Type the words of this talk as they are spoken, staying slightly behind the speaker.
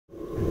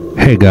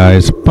Hey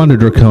guys,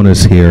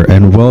 Draconis here,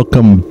 and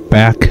welcome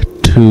back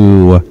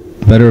to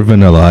Better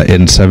Vanilla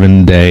in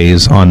 7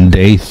 days on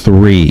day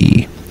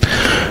 3.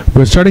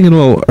 We're starting a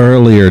little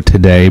earlier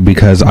today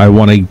because I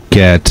want to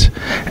get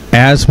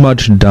as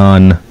much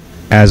done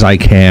as I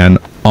can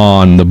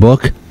on the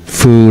book,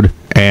 food,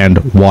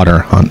 and water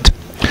hunt.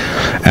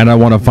 And I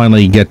want to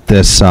finally get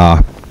this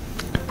job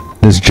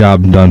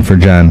done for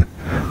Jen.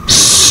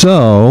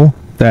 So,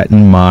 that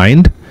in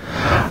mind,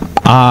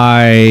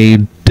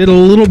 I did a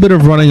little bit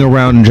of running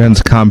around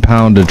Jen's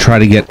compound to try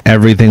to get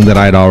everything that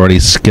I'd already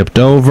skipped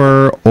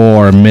over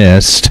or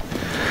missed.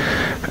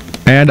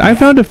 And I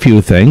found a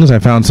few things. I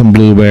found some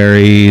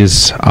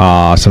blueberries,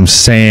 some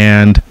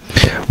sand.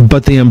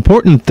 But the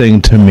important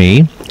thing to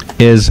me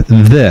is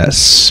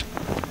this.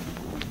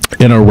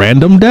 In a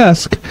random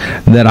desk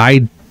that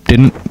I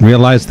didn't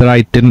realize that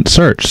I didn't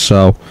search.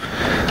 So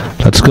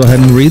let's go ahead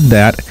and read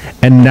that.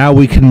 And now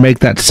we can make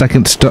that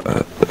second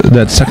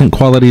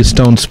quality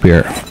stone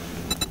spear.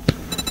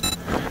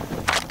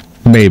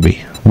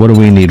 Maybe. What do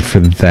we need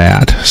for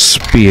that?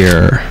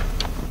 Spear.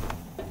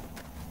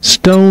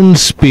 Stone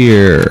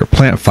spear.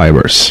 Plant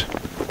fibers.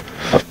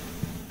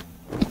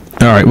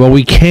 Alright, well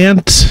we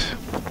can't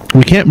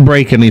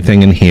break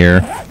anything in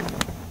here.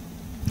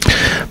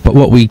 But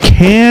what we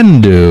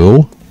can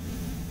do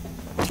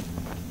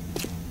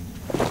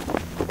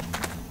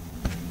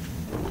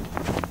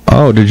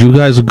Oh, did you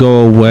guys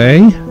go away?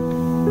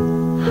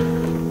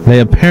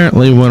 They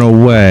apparently went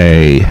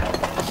away.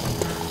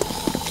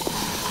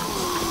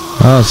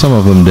 Oh, some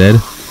of them did.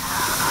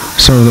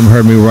 Some of them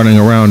heard me running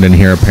around in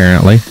here,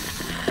 apparently.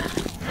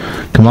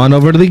 Come on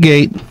over to the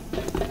gate.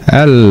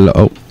 Hello.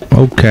 Oh,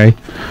 okay.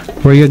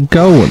 Where you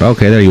going?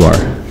 Okay, there you are.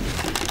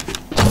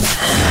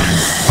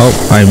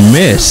 Oh, I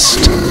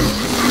missed.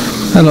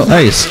 Hello.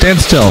 Hey, stand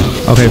still.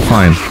 Okay,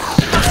 fine.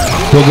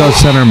 We'll go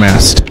center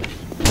mast.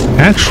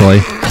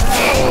 Actually,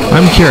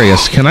 I'm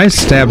curious. Can I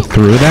stab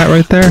through that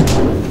right there?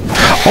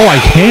 Oh, I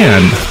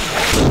can.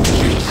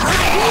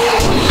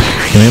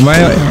 Give me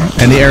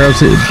any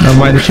arrows of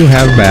mine that you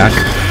have back.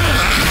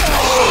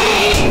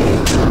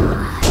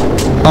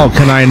 Oh,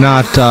 can I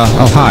not,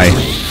 oh, hi.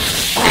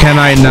 Can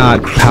I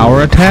not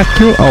power attack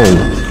through?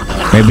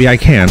 Oh, maybe I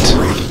can't.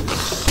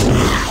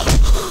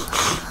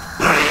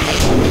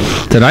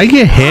 Did I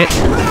get hit?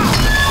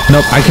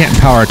 Nope, I can't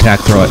power attack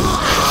through it.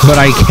 But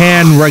I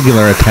can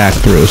regular attack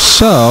through,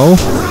 so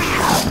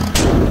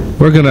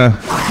we're gonna...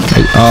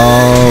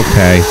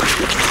 Okay.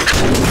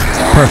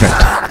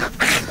 Perfect.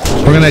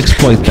 We're gonna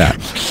exploit that.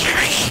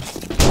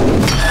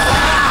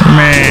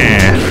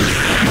 Meh.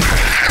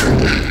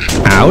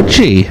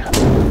 Ouchie.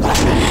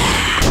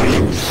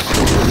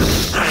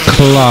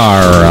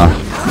 Clara.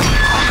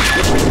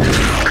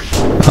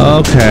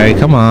 Okay,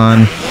 come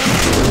on.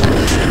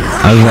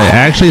 I was like,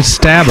 actually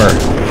stab her.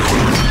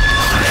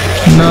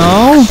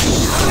 No?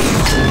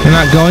 You're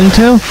not going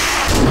to?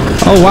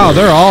 Oh wow,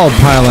 they're all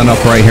piling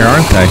up right here,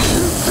 aren't they?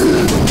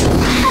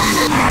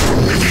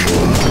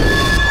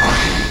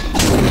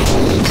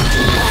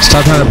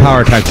 Stop trying to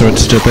power attack through it,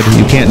 stupid.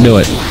 You can't do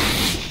it.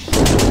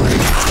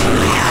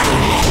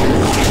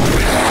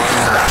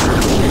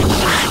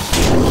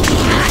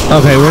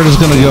 Okay, we're just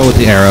gonna go with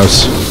the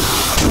arrows.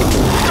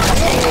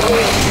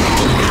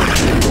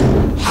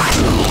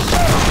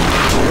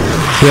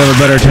 We have a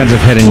better chance of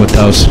hitting with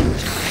those.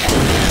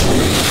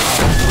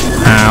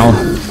 Ow.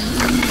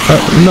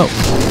 No.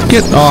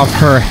 Get off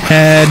her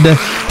head.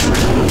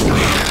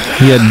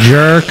 You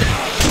jerk.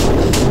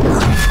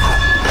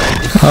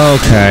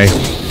 Okay.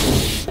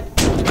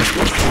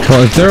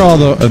 Well, if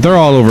they're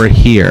all over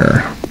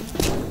here,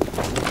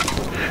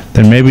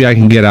 then maybe I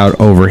can get out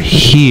over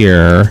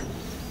here.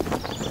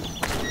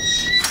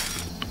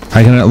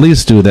 I can at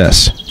least do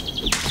this.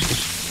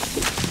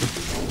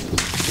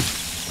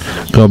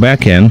 Go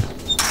back in.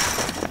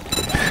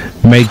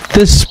 Make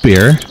this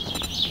spear.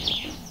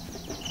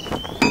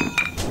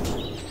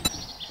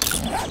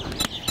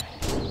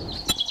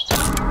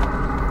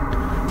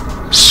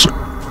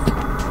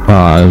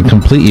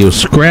 Complete you.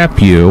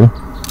 Scrap you.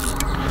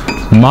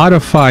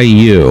 Modify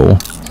you.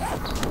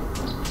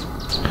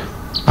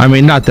 I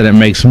mean, not that it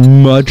makes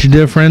much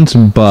difference,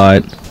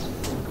 but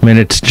I mean,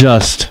 it's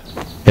just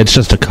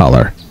a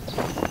color.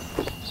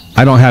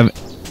 I don't have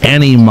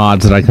any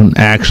mods that I can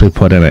actually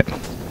put in it.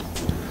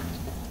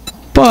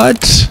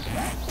 But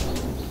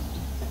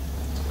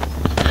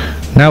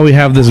now we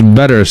have this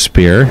better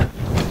spear.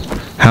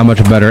 How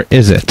much better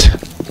is it?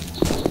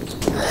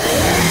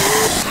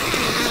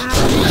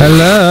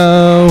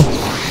 Hello?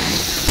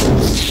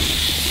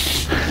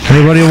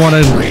 Anybody want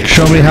to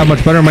show me how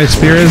much better my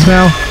spear is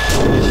now?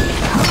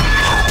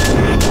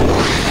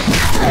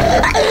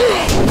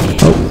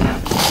 Oh.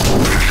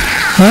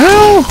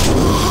 Well,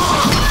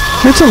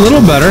 it's a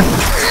little better.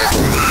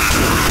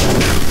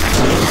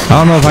 I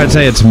don't know if I'd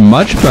say it's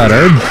much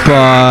better,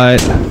 but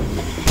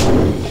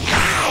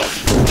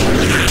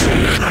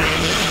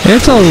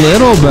it's a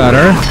little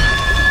better.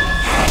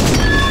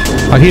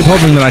 I keep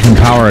hoping that I can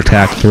power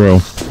attack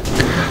through.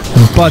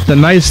 But the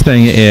nice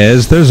thing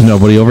is, there's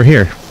nobody over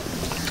here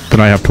that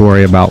I have to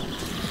worry about.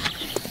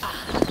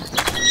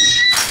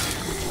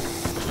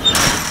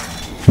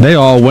 They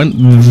all went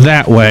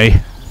that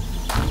way.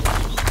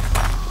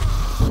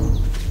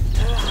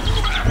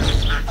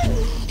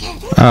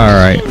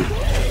 Alright.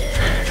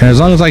 And as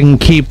long as I can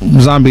keep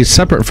zombies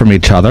separate from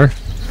each other.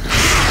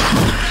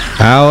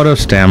 Out of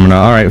stamina.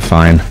 Alright,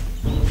 fine.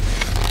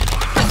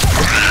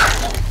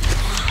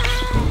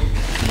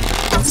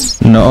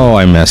 No,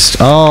 I missed.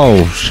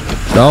 Oh.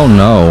 Oh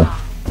no.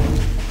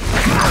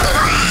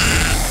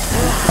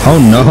 Oh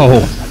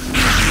no.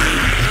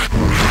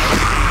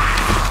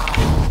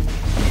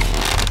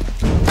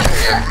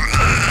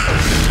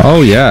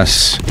 Oh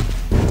yes.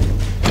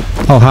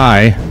 Oh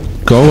hi.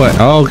 Go away.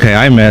 Okay,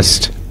 I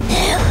missed.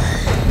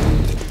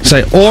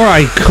 Say, or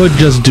I could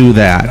just do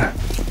that.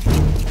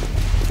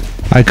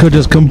 I could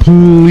just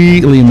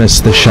completely miss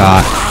the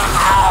shot.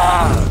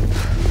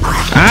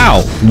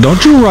 Ow!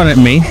 Don't you run at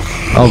me.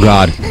 Oh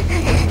god.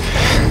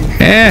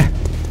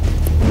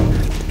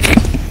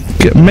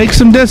 Make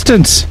some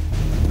distance.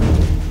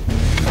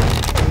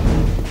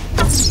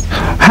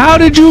 How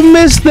did you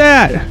miss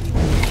that?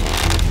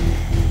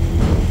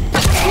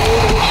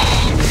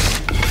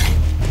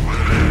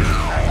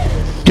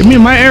 Give me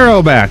my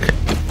arrow back.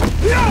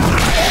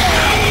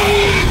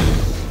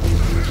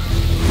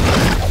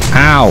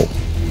 Ow.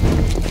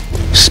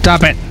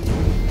 Stop it.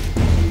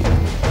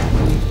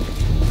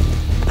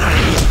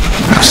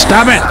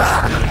 Stop it.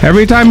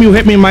 Every time you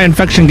hit me, my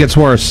infection gets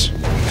worse.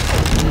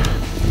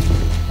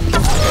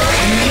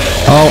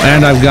 Oh,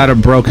 and I've got a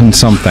broken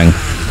something.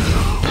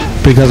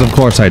 Because of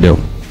course I do.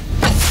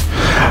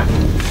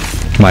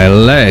 My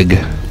leg.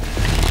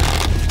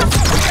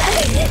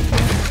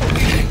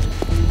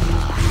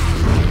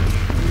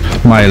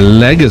 My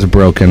leg is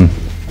broken.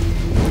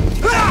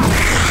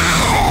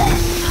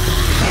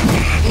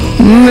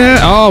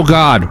 Oh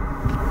god.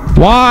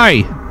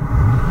 Why?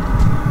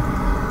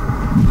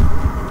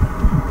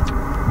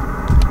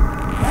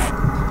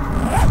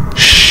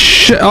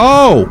 Shit.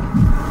 Oh!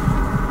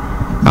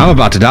 I'm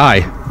about to die.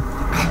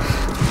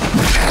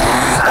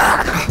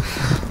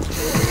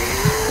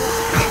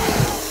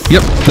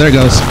 Yep, there it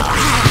goes.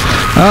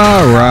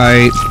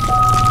 Alright.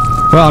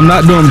 Well, I'm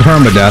not doing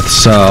permadeath,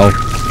 so...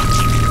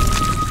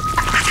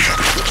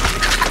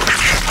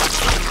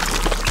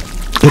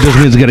 It just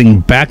means getting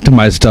back to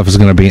my stuff is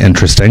going to be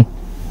interesting.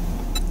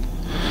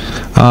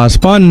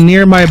 Spawn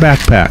near my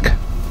backpack.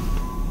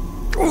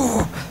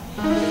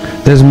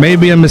 This may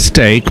be a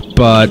mistake,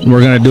 but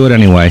we're going to do it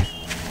anyway.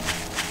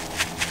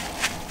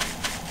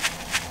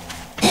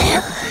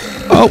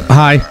 Oh,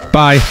 hi.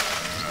 Bye.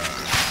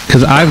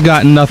 Because I've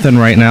got nothing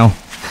right now.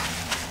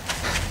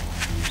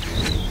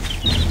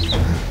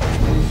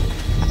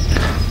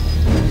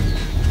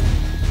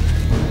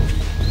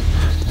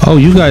 Oh,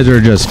 you guys are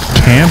just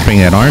camping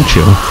it, aren't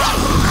you?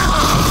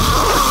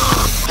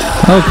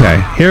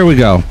 Okay, here we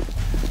go.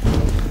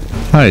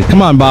 Alright,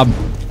 come on, Bob.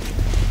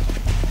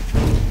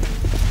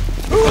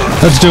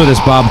 Let's do this,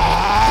 Bob.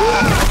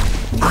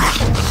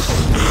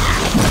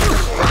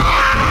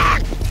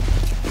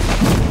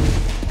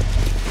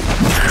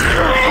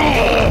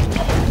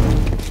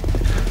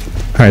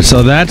 Alright,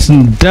 so that's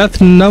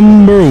death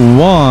number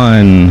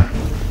 1.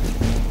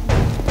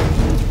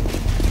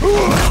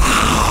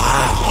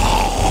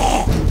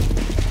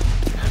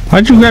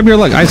 Why'd you grab your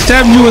leg? I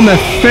stabbed you in the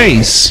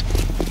face.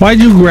 Why'd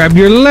you grab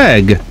your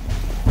leg?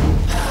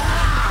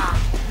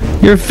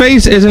 Your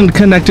face isn't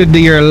connected to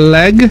your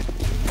leg,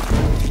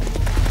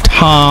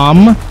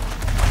 Tom.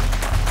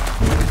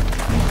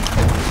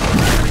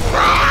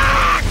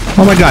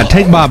 Oh my god,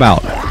 take Bob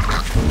out.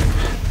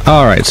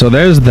 Alright, so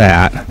there's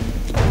that.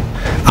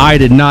 I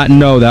did not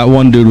know that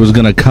one dude was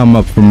gonna come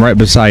up from right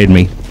beside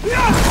me.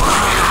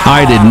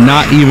 I did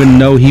not even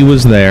know he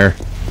was there.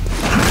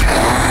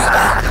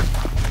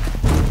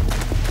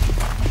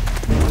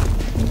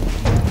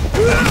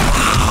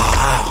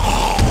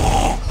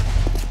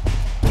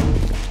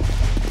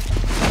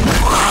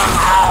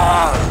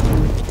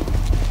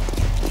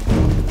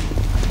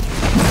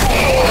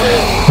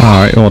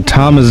 Alright, well,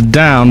 Tom is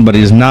down, but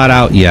he's not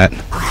out yet.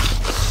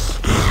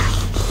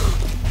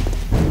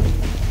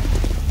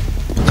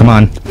 Come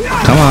on.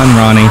 Come on,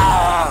 Ronnie.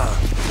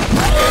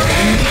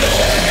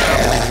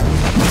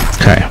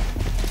 Okay.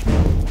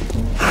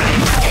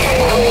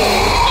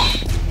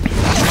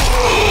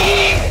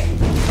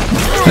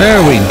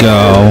 There we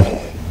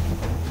go.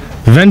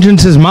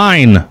 Vengeance is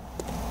mine.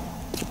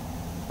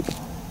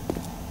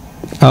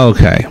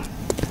 Okay.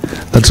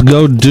 Let's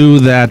go do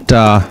that,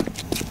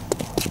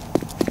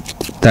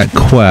 that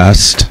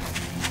quest.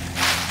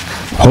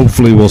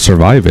 Hopefully we'll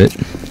survive it.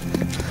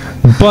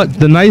 But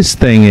the nice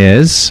thing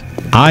is,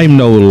 I'm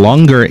no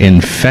longer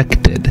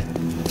infected.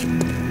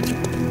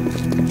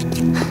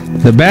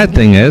 The bad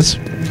thing is,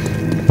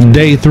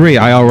 day 3,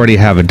 I already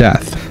have a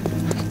death.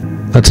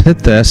 Let's hit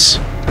this.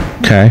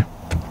 Okay.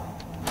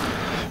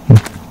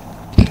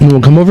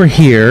 We'll come over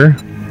here,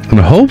 and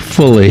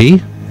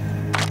hopefully,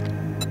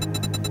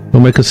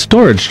 we'll make a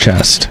storage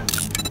chest.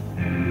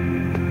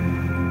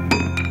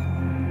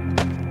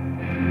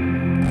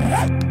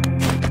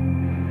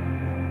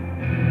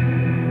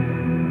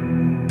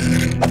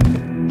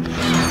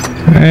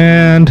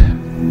 And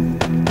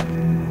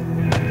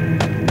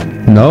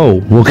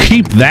No, we'll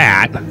keep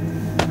that.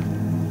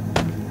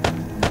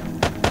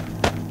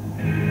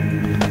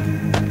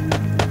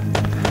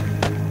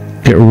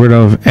 Get rid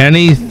of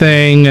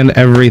anything and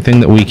everything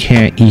that we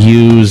can't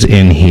use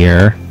in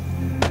here.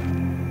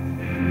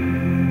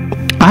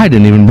 I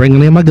didn't even bring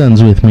any of my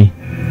guns with me.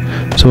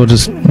 So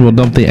we'll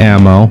dump the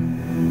ammo.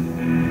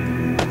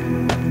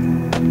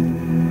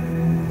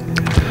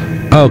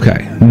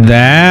 Okay,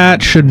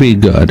 that should be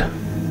good.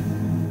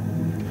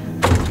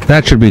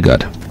 That should be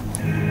good.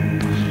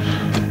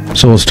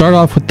 So we'll start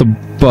off with the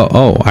bow.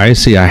 Oh, I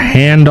see a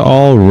hand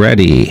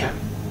already.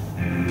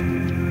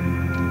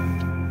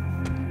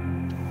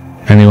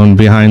 Anyone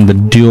behind the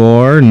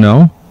door?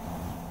 No?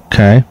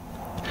 Okay.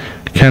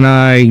 Can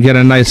I get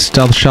a nice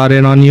stealth shot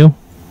in on you?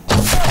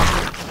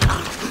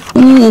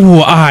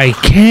 Ooh, I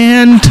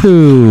can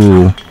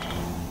too!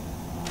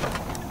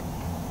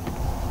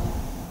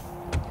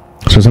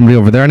 Is there somebody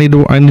over there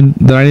that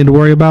I need to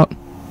worry about?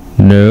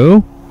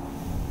 No?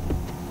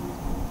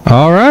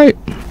 Alright.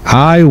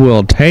 I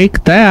will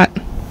take that.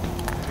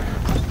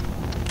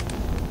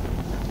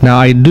 Now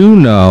I do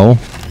know...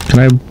 Can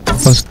I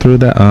bust through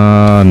that?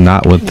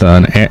 Not with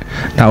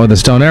a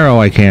stone arrow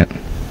I can't.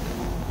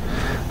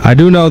 I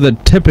do know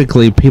that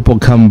typically people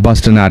come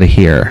busting out of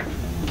here.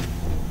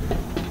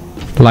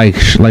 Like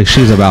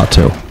she's about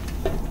to.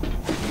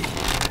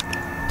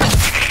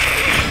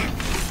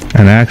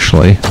 And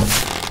actually...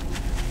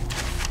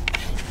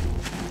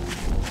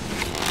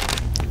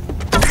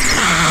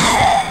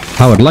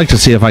 I would like to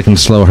see if I can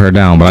slow her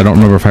down, but I don't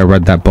remember if I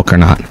read that book or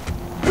not.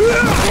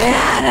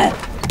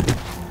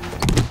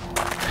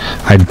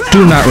 I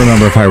do not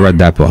remember if I read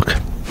that book.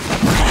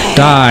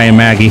 Die,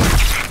 Maggie.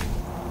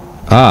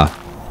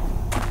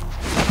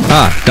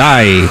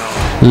 Die.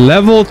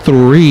 Level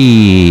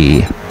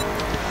 3.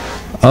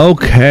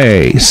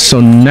 Okay,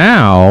 so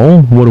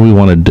now, what do we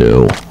want to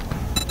do?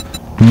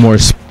 More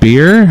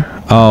spear?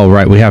 Oh,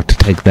 right, we have to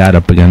take that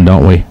up again,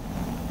 don't we?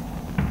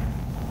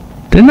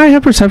 Didn't I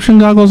have perception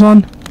goggles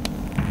on?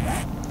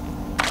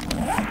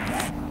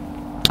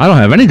 I don't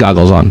have any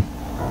goggles on.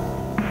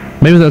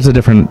 Maybe that was a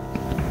different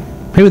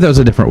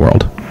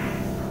world.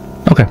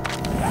 Okay.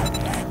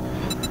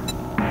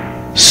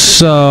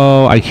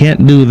 So I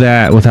can't do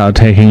that without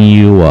taking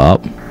you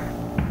up.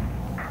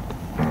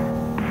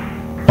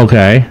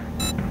 Okay.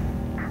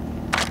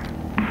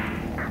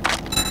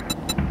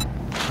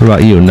 What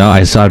about you? No,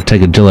 I still have to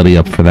take agility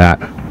up for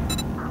that.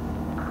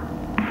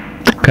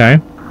 Okay.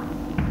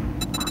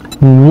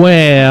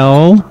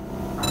 Well,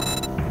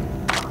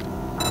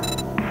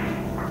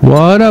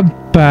 what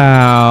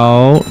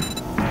about...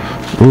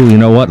 Ooh, you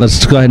know what?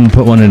 Let's go ahead and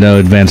put one into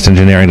advanced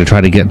engineering to try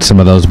to get some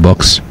of those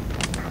books.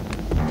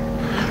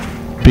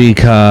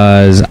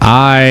 Because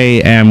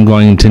I am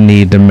going to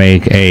need to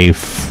make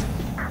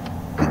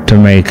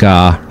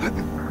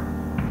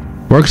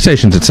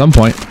workstations at some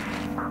point.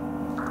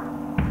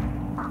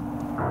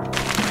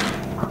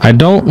 I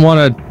don't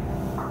want to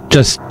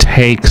just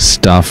take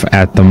stuff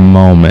at the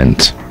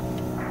moment.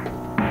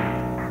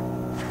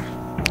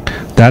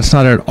 That's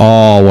not at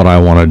all what I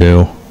want to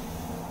do.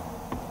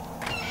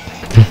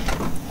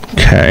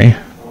 Okay.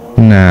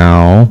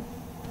 Now,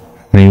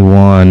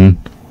 anyone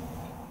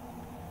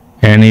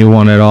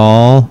at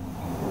all?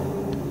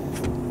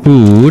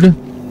 Food.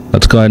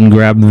 Let's go ahead and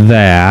grab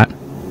that.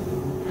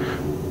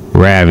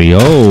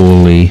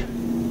 Ravioli.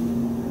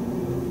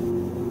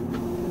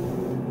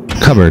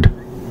 Cupboard.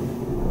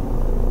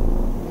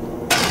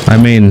 I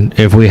mean,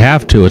 if we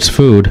have to, it's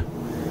food.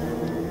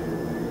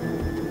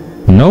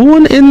 No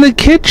one in the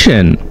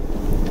kitchen.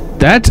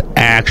 That's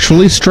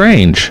actually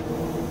strange.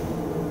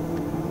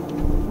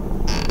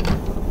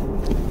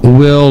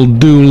 We'll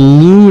do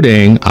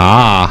looting.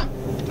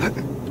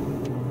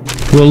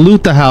 We'll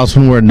loot the house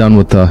when we're done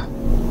with the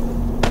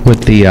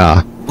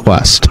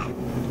quest.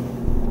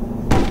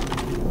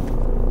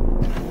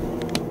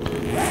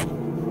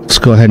 Let's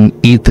go ahead and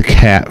eat the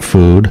cat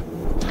food.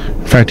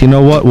 In fact, you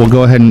know what? We'll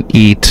go ahead and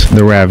eat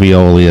the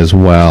ravioli as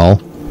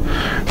well.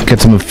 Get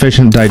some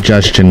efficient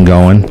digestion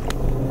going.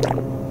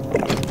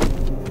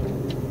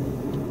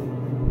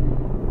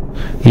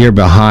 You're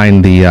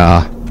behind the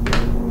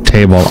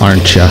table,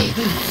 aren't you?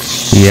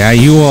 Yeah,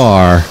 you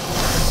are.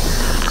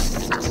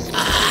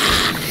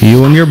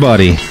 You and your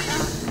buddy.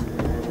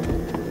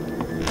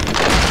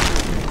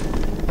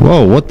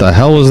 Whoa, what the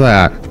hell was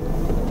that?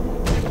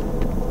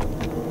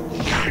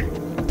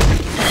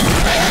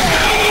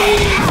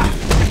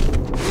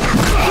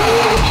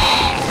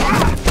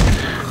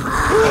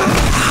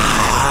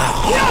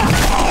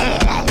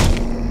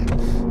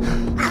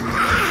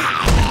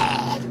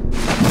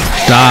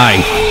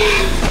 Die!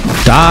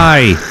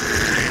 Die!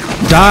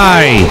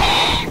 Die!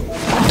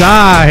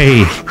 Die!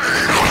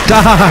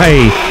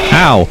 Die!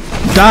 Ow!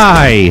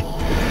 Die!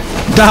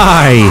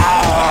 Die!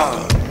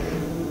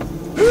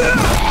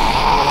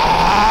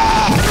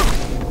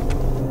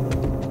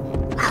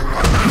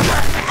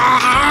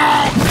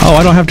 Oh,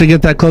 I don't have to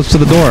get that close to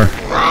the door.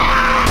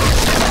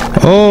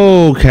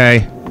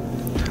 Okay.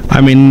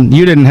 I mean,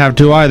 you didn't have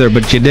to either,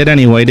 but you did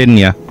anyway, didn't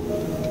you?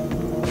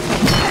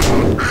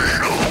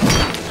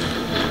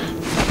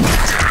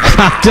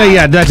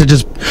 Yeah, that's it.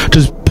 Just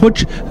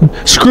put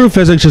screw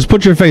physics. Just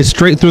put your face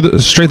straight through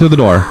the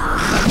door.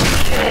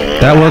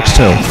 That works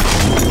too.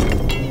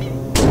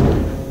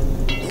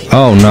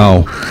 Oh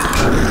no!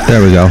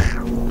 There we go.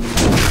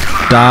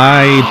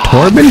 Die,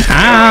 Torben.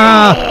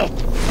 Ah!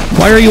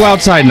 Why are you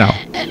outside now?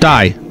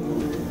 Die.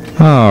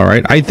 All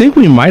right. I think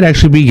we might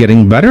actually be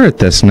getting better at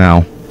this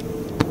now.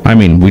 I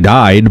mean, we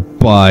died,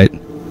 but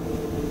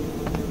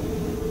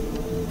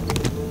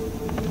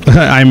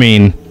I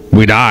mean,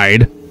 we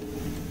died.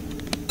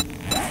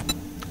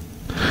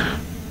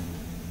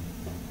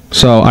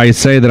 So I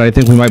say that I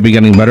think we might be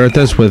getting better at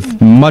this with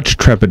much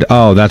trepidation.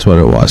 Oh, that's what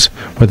it was.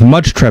 With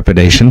much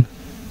trepidation.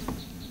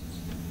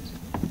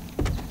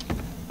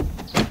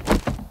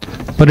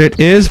 But it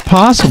is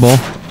possible.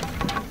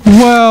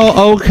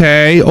 Well,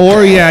 okay.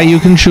 Or, yeah, you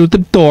can shoot the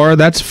door.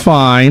 That's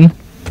fine.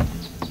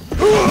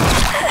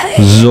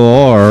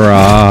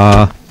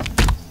 Zora.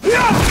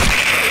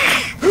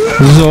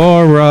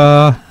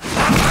 Zora.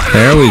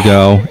 There we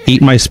go.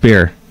 Eat my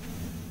spear.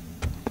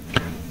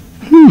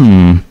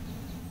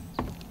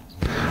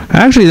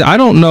 Actually, I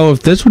don't know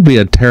if this would be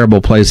a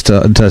terrible place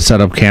to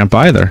set up camp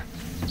either.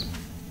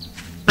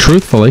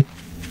 Truthfully.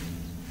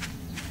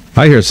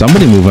 I hear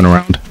somebody moving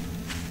around.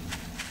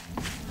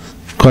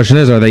 Question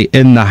is, are they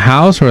in the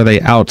house or are they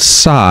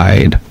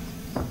outside?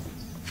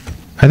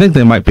 I think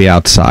they might be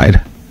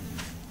outside.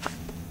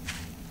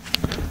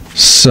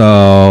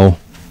 So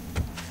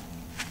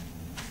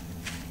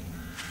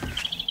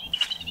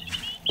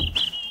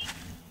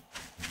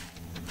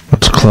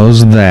let's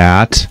close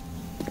that.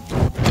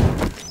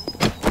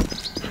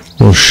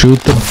 We'll shoot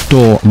the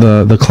door,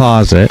 the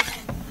closet.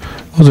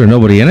 Was there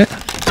nobody in it?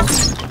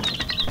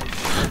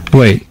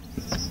 Wait.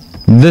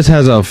 This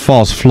has a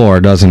false floor,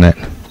 doesn't it?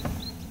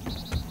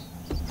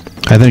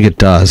 I think it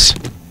does.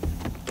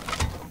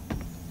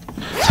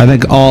 I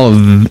think all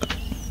of...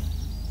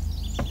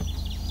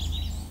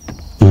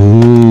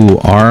 Ooh,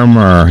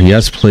 armor.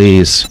 Yes,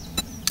 please.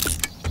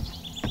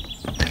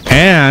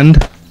 And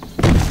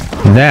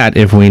that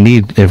if we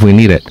need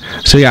it.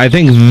 So yeah, I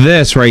think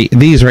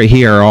these right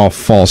here are all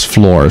false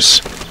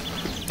floors.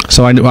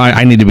 So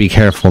I need to be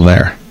careful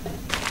there.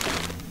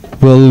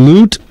 We'll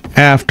loot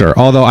after,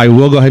 although I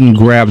will go ahead and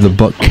grab the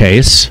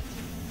bookcase.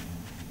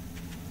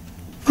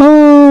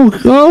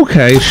 Oh,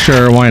 okay,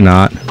 sure, why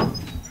not?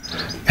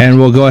 And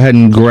we'll go ahead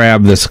and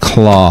grab this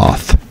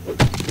cloth.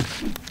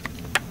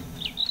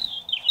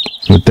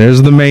 But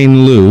there's the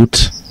main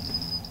loot.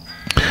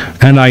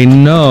 And I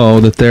know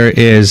that there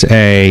is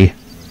a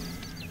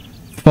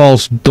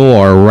false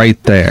door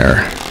right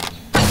there.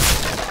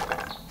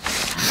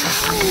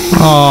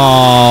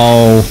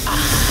 Oh.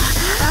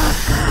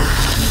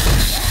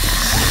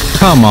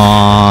 Come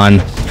on.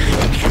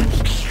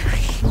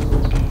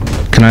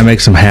 Can I make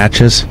some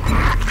hatches?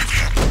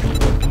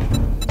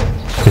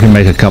 We can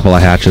make a couple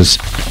of hatches.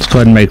 Let's go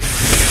ahead and make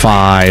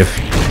 5.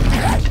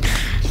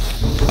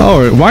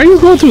 Oh, why are you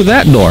going through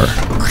that door?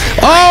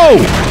 Oh!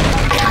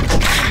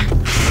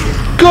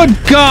 Good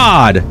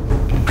God!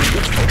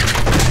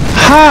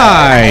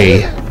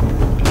 Hi!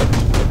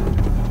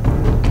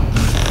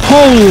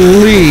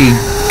 Holy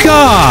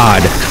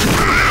God!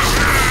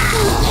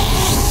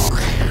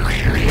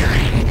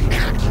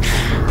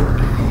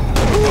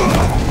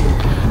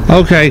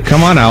 Okay,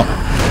 come on out.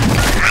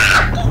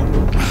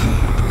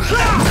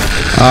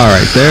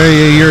 Alright, there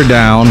you're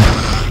down.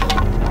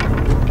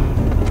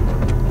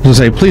 I was gonna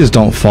say, please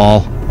don't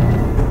fall.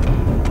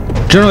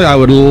 Generally, I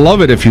would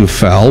love it if you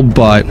fell,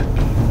 but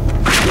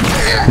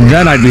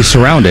then I'd be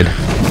surrounded.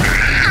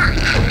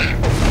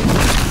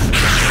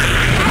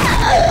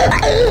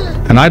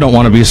 And I don't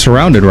want to be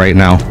surrounded right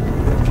now.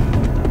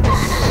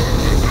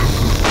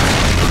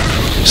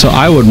 So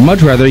I would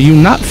much rather you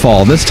not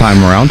fall this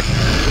time around.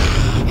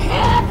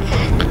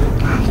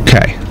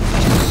 Okay.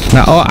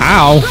 Now, oh,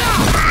 ow!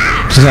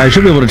 So I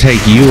should be able to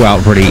take you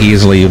out pretty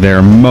easily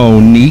there,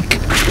 Monique.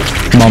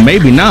 Well,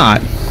 maybe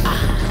not.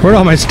 Where'd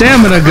all my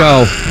stamina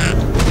go?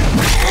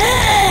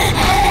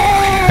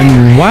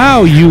 And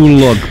wow, you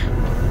look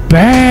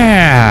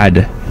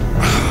bad.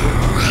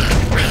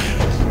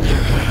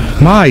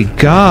 My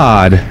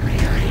God.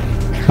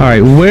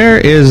 Alright, where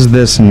is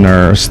this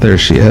nurse? There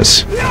she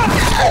is.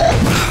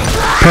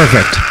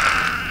 Perfect.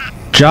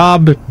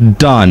 Job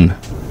done.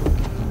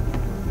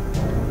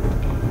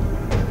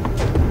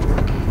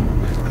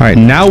 Alright,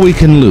 now we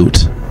can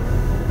loot.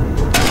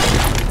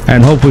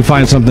 And hope we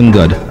find something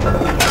good.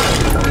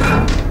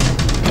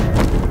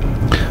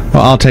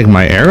 Well, I'll take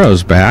my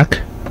arrows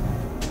back.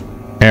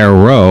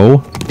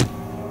 Arrow.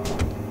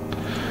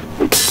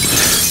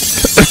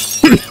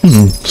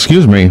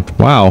 Excuse me.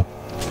 Wow.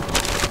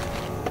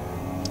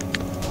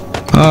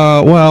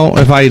 Well,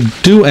 if I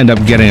do end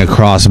up getting a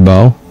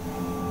crossbow...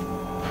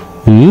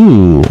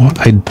 Ooh,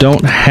 I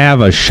don't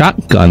have a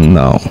shotgun,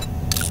 though.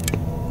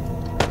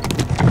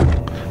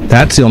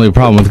 That's the only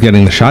problem with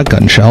getting the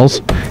shotgun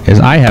shells, is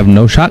I have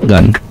no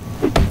shotgun.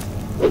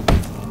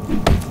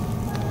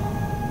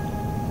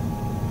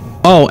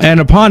 Oh, and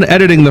upon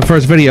editing the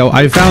first video,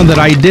 I found that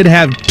I did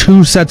have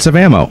 2 sets of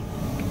ammo.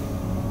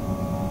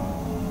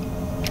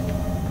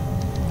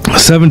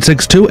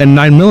 7.62 and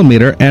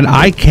 9mm, and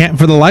I can't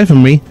for the life of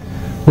me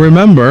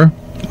remember.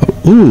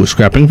 Ooh,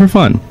 scrapping for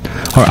fun.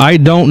 Or I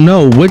don't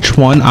know which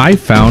one I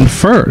found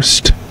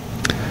first.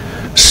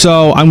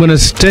 So I'm gonna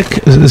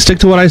stick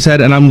to what I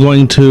said, and I'm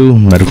going to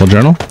medical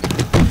journal.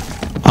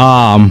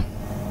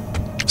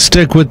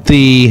 Stick with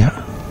the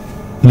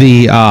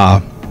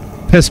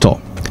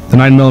pistol, the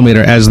 9mm,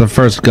 as the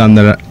first gun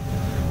that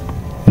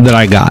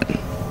I got,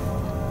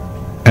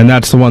 and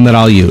that's the one that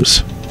I'll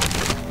use,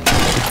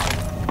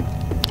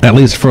 at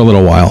least for a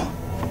little while,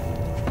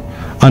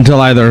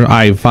 until either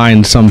I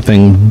find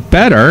something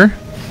better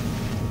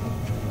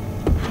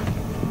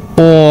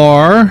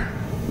or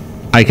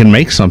I can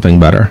make something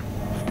better,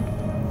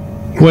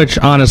 which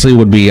honestly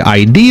would be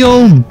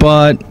ideal,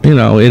 but you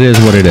know, it is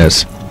what it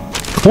is.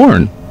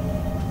 Corn.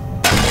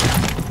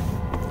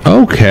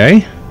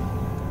 Okay,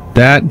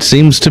 that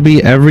seems to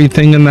be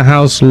everything in the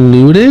house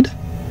looted.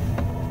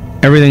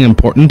 Everything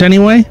important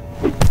anyway.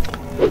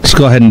 Let's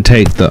go ahead and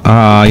take the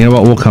you know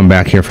what, we'll come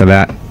back here for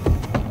that.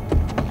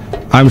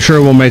 I'm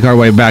sure we'll make our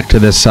way back to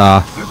this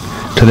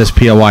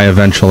POI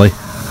eventually.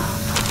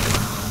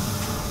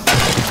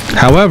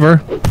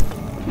 However,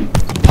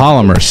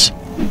 polymers,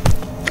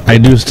 I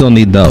do still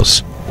need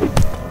those.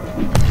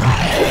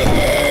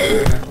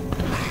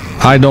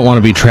 I don't want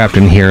to be trapped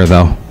in here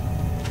though.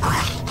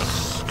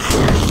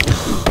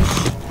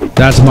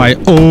 That's my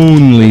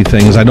only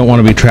thing, is I don't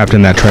want to be trapped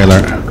in that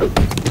trailer.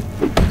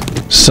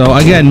 So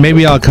again,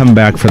 maybe I'll come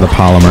back for the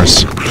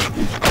polymers.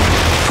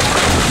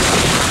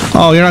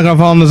 Oh, you're not gonna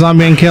fall in the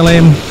zombie and kill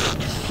him?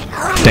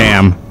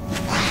 Damn.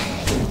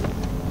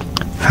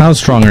 How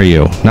strong are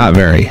you? Not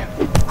very.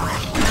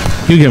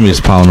 You give me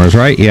these polymers,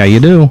 right? Yeah, you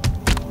do.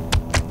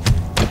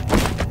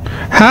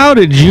 How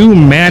did you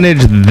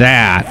manage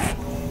that?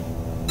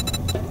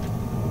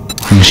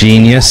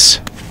 Genius.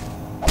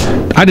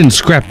 I didn't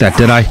scrap that,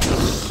 did I?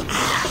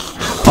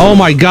 Oh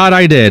my god,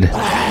 I did.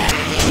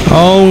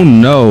 Oh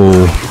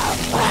no.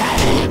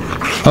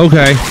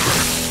 Okay.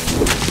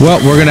 Well,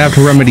 we're gonna have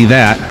to remedy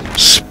that.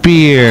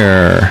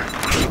 Spear.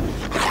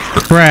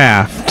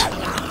 Craft.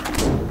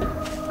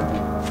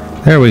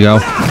 There we go.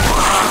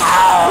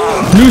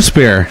 New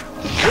spear.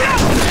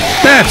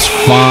 That's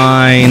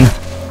fine.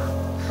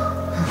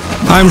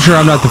 I'm sure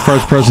I'm not the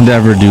first person to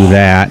ever do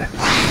that.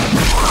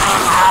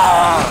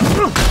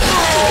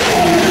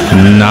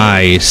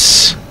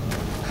 Nice.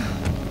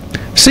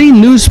 See,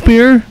 new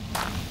spear,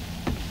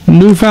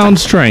 newfound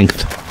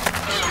strength.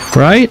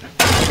 Right?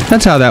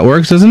 That's how that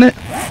works, isn't it?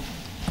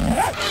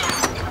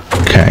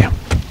 Okay.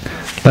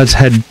 Let's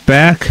head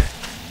back.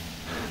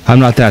 I'm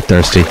not that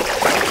thirsty.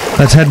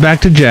 Let's head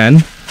back to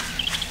Jen.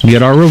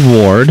 Get our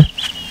reward.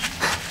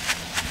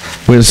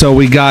 So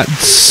we got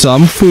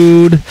some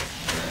food.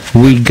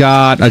 We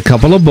got a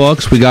couple of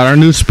books. We got our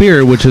new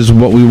spear, which is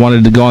what we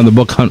wanted to go on the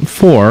book hunt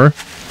for.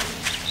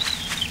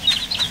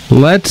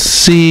 Let's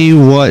see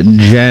what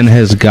Jen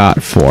has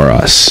got for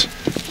us.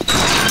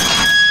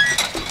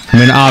 I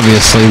mean,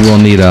 obviously, we'll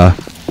need a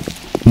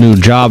new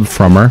job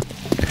from her.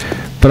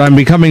 But I'm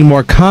becoming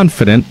more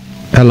confident.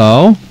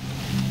 Hello?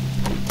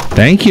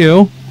 Thank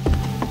you.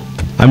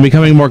 I'm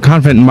becoming more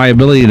confident in my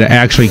ability to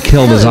actually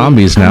kill the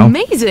zombies now.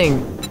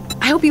 Amazing!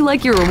 I hope you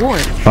like your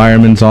reward.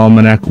 Fireman's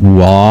Almanac.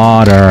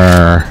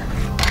 Water.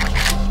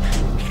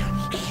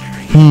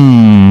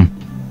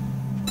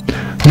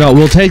 No,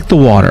 we'll take the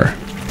water.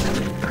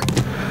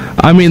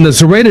 I mean, the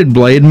serrated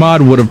blade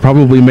mod would have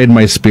probably made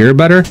my spear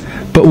better,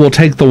 but we'll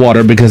take the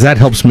water because that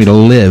helps me to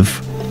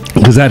live.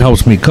 Because that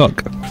helps me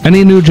cook.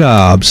 Any new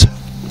jobs?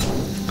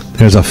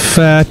 There's a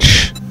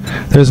fetch.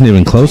 There's an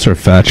even closer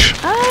fetch.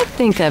 I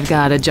think I've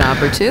got a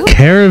job or two.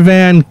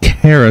 Caravan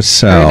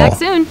Carousel. Back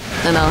soon,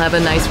 and I'll have a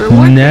nice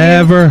reward.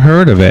 Never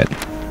heard of it.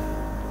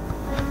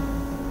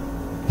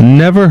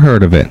 Never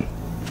heard of it.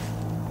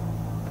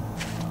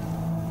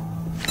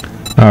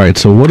 Alright,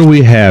 so what do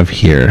we have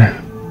here?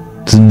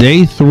 It's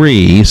day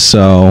 3,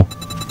 so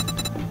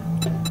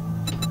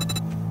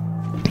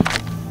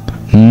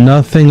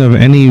nothing of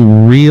any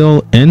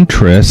real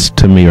interest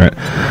to me. Right?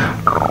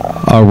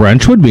 A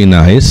wrench would be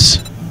nice.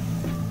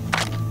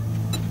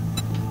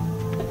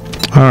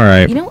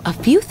 Alright. You know, a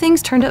few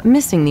things turned up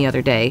missing the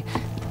other day.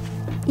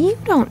 You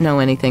don't know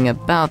anything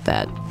about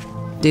that,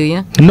 do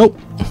you? Nope.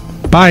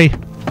 Bye.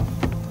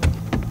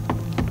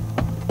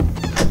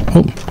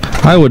 Oh,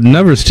 I would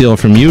never steal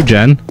from you,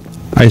 Jen.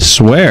 I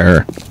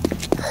swear.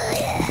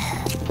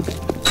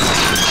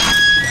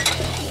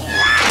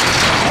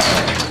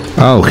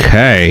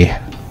 Okay.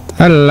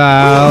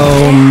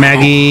 Hello,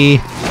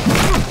 Maggie.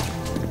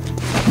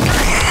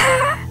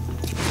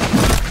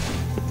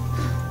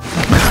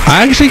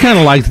 I actually kind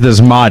of like that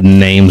this mod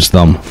names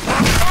them.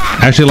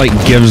 Actually,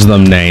 like, gives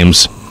them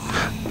names.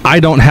 I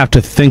don't have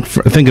to think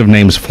of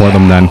names for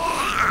them then.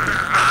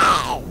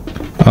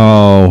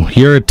 Oh,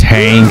 you're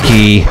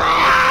tanky.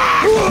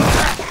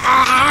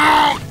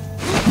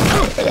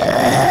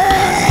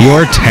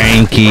 You're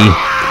tanky.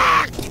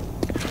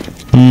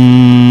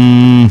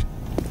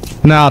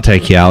 No, I'll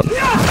take you out.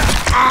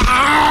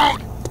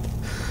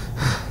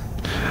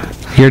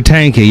 You're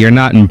tanky, you're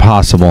not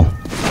impossible.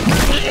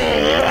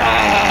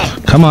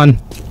 Come on.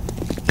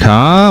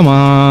 Come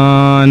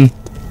on.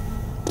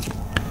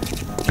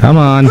 Come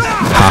on.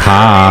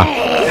 Haha.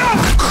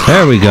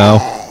 There we go.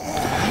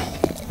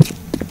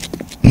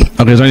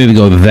 Okay, so I need to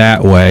go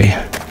that way.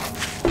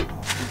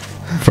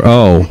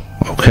 Oh,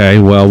 okay.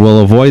 Well,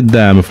 we'll avoid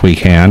them if we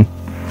can.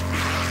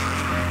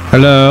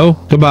 Hello?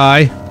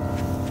 Goodbye.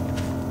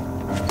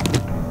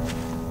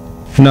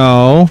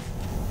 No.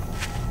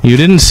 You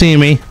didn't see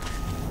me.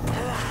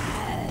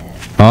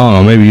 Oh,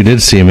 no, maybe you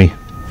did see me.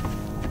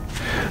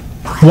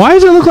 Why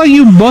does it look like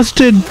you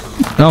busted...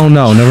 Oh,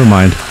 no, never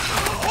mind.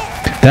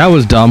 That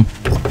was dumb.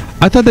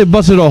 I thought they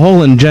busted a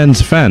hole in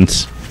Jen's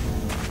fence.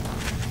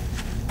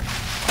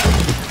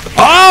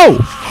 Oh!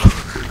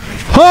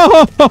 Ho,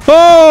 ho, ho,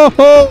 ho,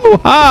 ho!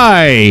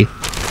 Hi!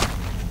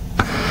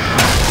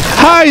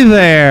 Hi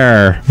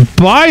there!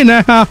 Bye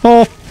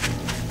now!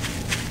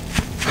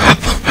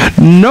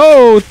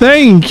 No,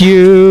 thank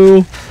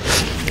you!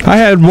 I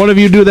had one of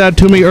you do that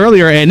to me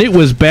earlier, and it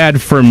was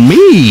bad for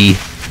me!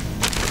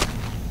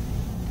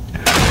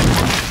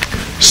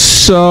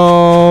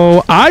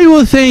 So, I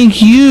will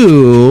thank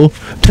you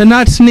to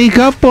not sneak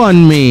up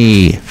on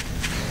me.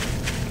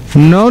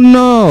 No,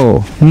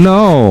 no,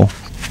 no.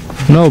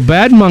 No,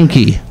 bad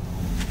monkey.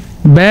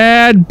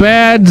 Bad,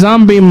 bad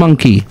zombie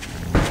monkey.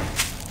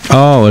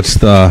 Oh,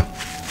 it's a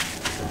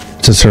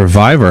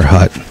survivor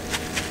hut.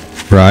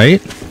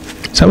 Right?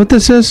 Is that what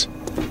this is?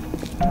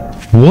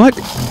 What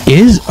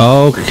is...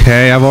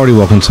 Okay, I've already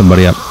woken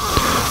somebody up.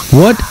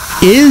 What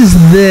is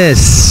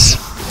this?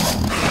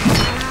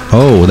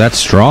 Oh, that's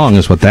strong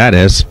is what that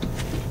is.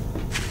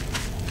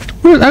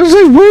 I was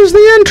like, where's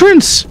the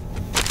entrance?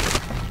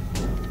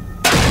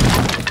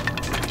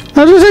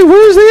 I was gonna say,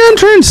 where's the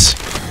entrance?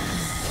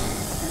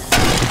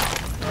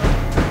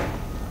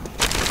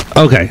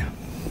 Okay,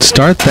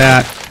 start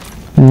that.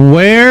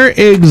 Where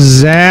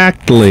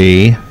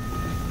exactly?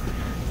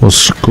 We'll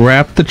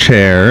scrap the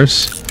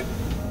chairs.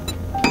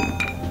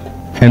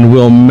 And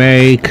we'll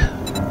make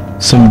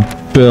some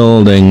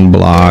building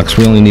blocks.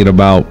 We only need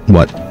about,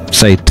 what,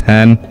 say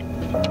 10?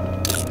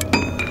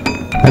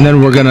 And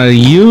then we're gonna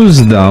use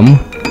them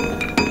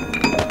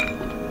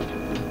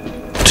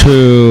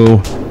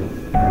to...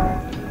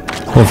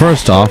 Well,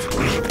 first off,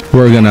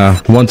 we're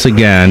gonna, once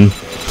again,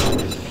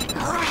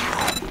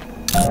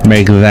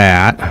 make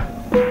that.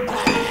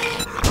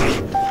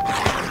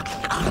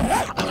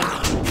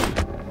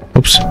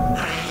 Oops.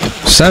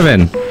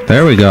 7.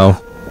 There we go.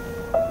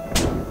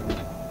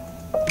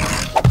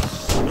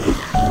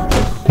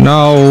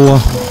 No.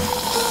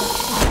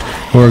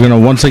 We're gonna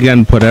once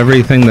again put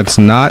everything that's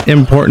not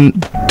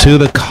important to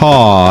the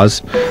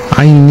cause.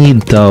 I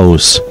need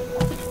those.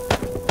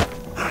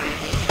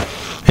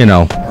 You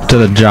know, to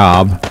the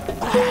job.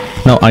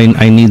 No,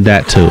 I need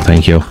that too,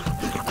 thank you.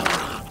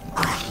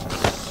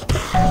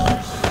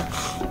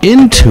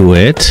 Into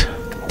it.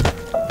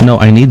 No,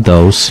 I need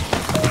those.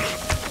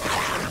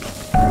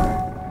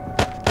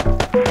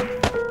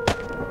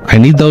 I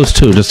need those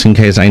too, just in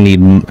case I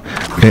need...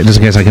 Just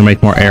in case I can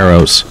make more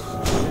arrows.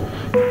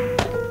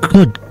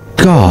 Good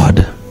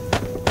God.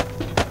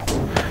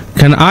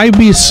 Can I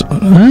be...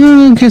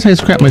 in case I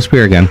scrap my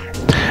spear again.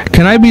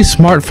 Can I be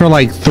smart for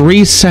like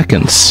 3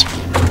 seconds?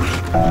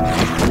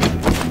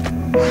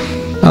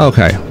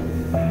 Okay.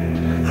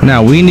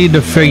 Now we need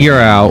to figure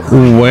out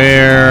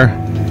where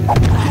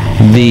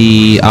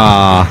the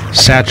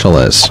satchel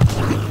is.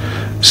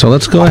 So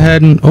let's go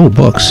ahead and... Oh,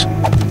 books.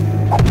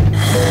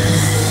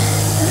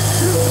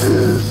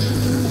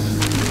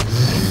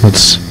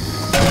 Let's...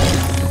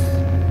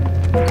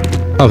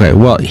 Okay,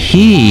 well,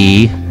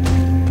 he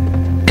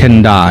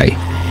can die.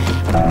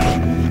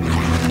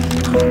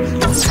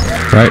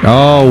 Right?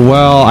 Oh,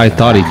 well, I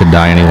thought he could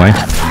die anyway.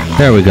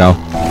 There we go.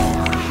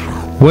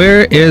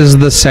 Where is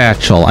the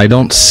satchel? I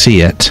don't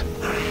see it.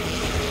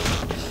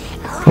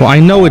 Well, I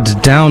know it's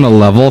down a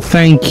level.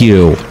 Thank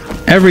you.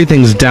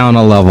 Everything's down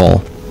a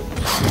level.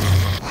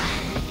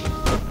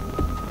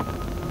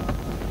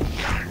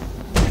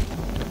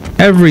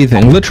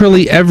 Everything.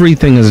 Literally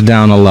everything is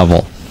down a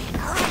level.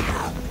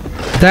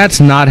 That's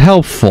not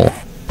helpful.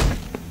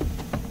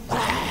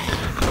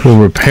 We'll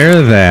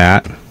repair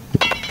that.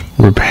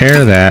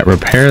 Repair that.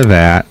 Repair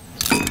that.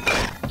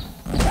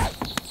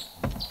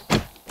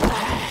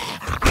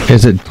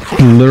 Is it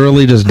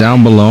literally just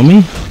down below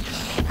me?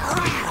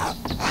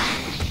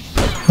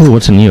 Ooh,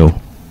 what's in you?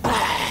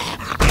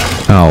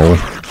 Oh.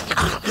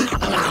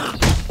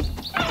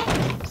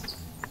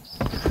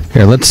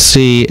 Here, let's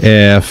see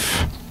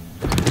if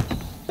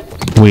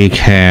we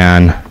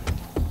can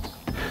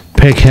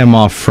pick him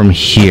off from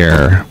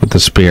here with the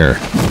spear.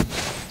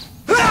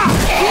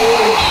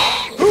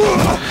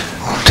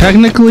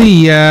 Technically,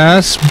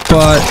 yes,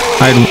 but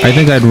I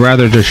think I'd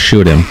rather just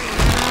shoot him.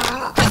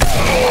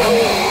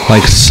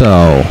 Like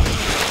so.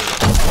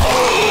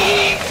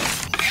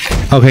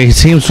 Okay, he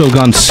seems to have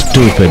gone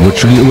stupid,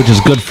 which is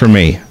good for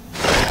me.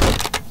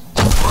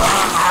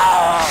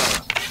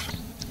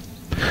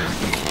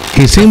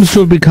 He seems to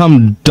have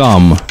become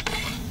dumb.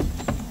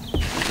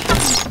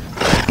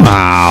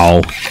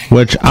 Wow.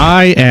 Which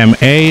I am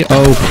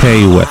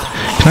A-okay with.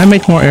 Can I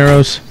make more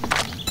arrows?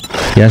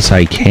 Yes,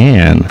 I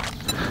can.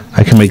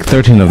 I can make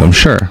 13 of them.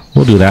 Sure,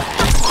 we'll do that.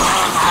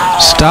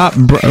 Stop.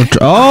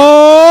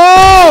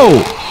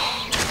 Oh!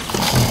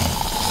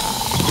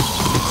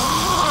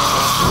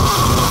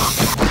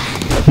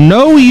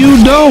 No,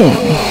 you don't,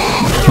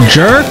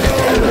 jerk.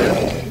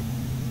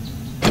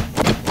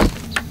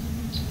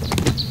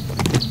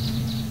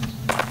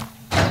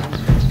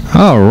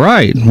 All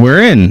right,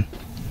 we're in.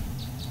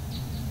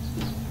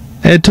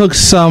 It took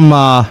some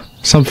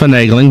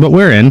finagling, but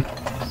we're in.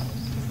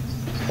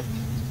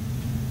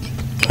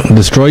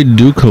 Destroyed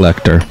dew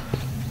collector.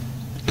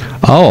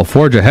 Oh,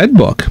 forge ahead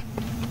book.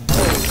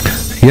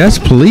 Yes,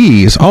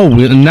 please. Oh,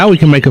 now we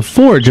can make a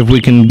forge if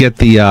we can get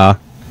the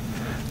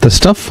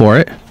stuff for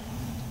it.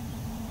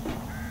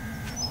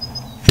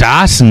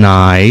 That's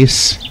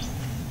nice.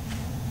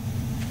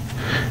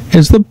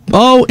 Is the...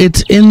 Oh,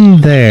 it's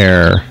in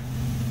there.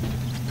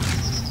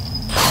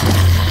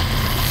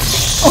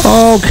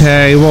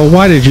 Okay, well,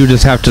 why did you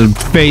just have to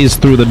phase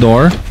through the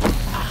door?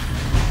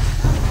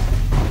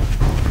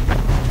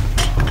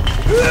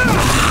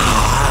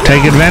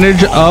 Take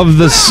advantage of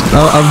the...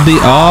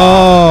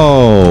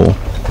 Oh!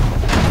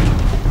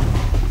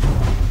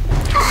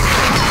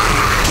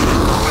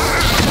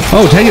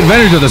 Oh, take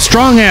advantage of the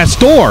strong-ass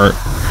door!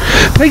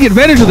 Take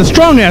advantage of the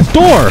strong-ass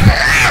door!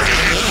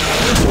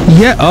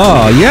 Yeah,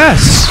 oh,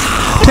 yes!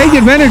 Take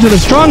advantage of the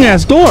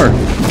strong-ass door!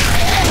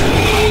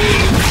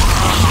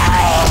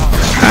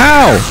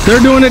 Ow! They're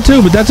doing it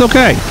too, but that's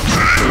okay.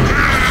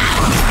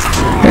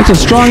 It's a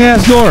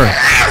strong-ass door.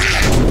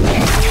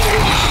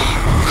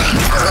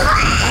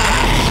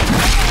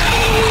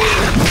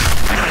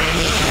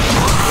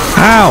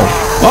 Ow!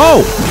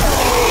 Oh!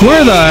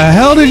 Where the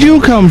hell did you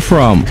come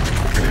from?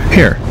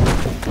 Here.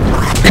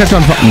 Catch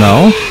on fire.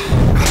 No.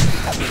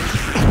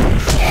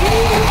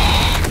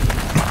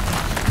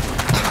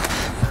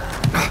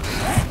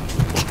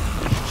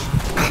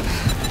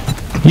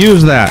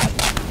 Use that.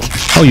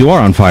 Oh, you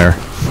are on fire.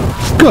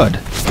 Good.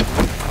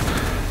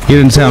 You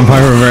didn't stay on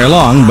fire for very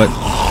long, but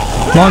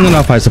long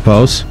enough, I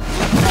suppose.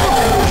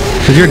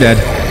 Because you're dead.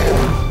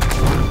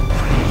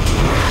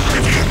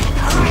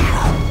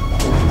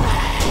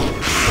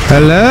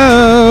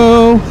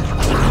 Hello?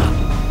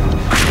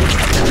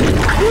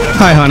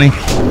 Hi, honey.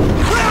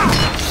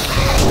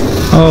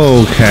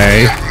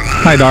 Okay.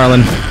 Hi,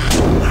 darling.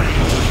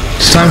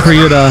 It's time for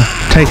you to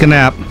take a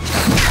nap.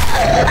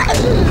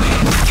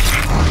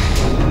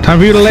 Time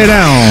for you to lay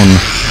down.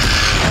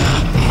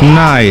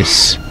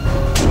 Nice.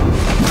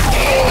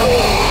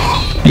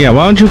 Yeah,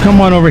 why don't you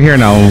come on over here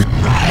now?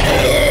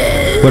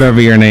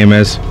 Whatever your name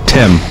is.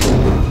 Tim.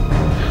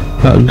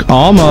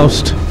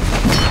 Almost.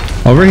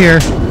 Over here.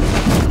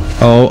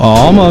 Oh,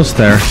 almost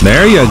there.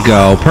 There you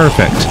go.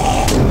 Perfect.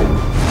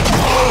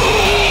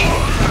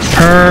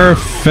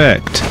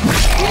 Perfect.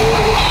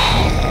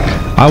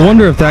 I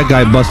wonder if that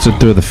guy busted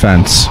through the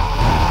fence.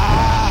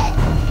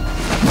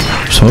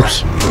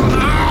 Oops.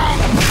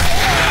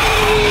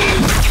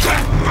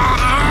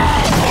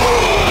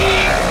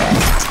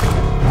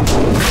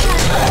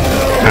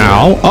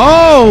 Ow.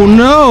 Oh,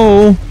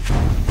 no.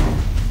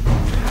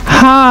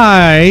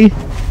 Hi.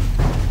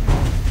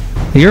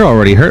 You're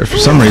already hurt for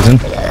some reason.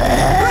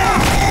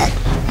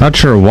 Not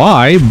sure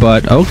why,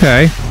 but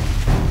okay.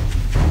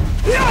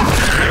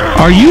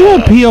 Are you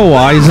a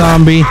POI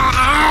zombie?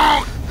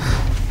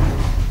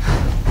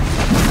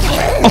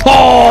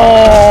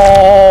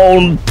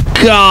 Oh,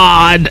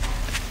 God.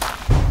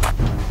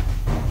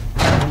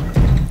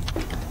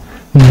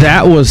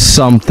 That was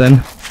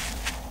something.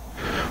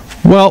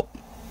 Well,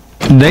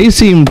 I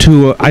seem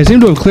to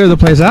have cleared the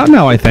place out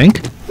now, I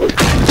think.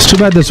 It's too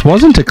bad this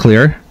wasn't a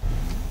clear.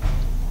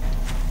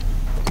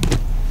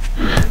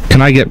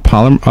 Can I get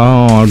polymer?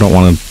 Oh, I don't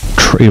want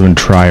to even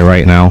try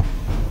right now.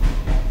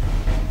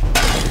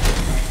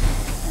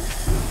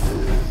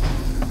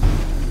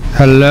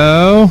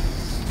 Hello?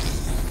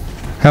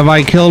 Have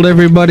I killed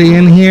everybody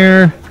in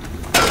here?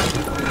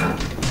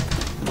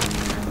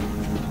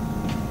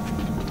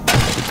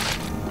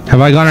 Have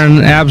I gone on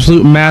an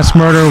absolute mass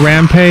murder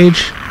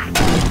rampage?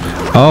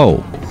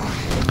 Oh.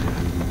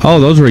 Oh,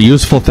 those were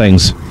useful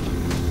things.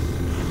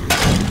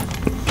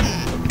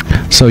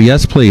 So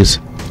yes, please.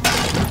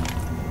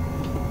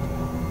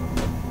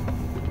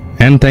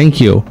 And thank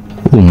you.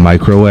 Ooh,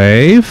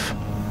 microwave.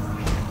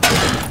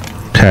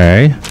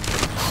 Okay.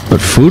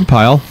 But food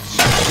pile.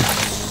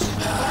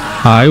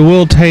 I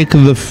will take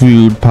the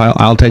food pile.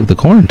 I'll take the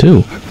corn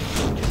too.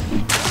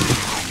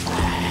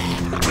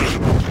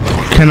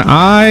 Can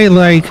I,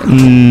 like,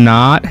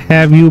 not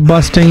have you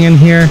busting in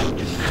here?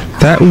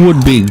 That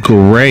would be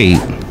great.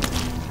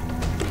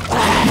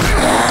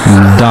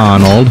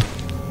 Donald.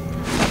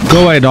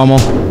 Go away, Dommel.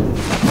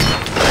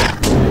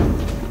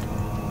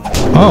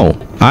 Oh,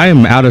 I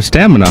am out of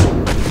stamina.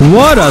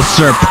 What a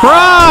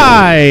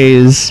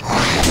surprise!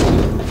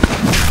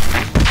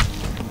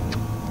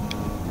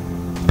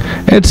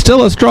 It's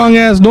still a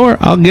strong-ass door.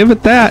 I'll give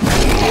it that.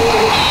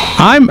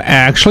 I'm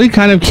actually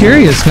kind of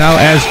curious now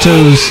as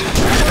to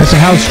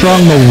how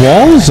strong the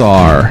walls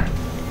are.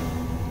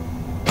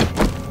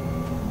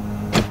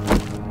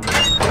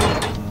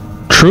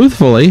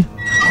 truthfully,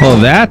 well,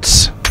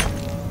 that's...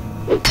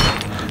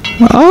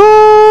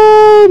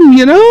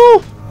 you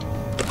know,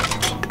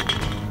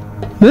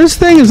 this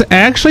thing is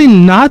actually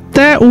not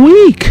that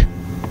weak.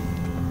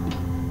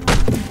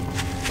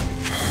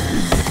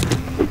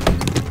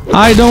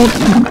 I don't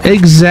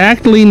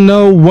exactly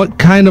know what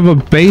kind of a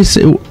base,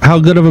 how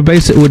good of a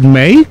base it would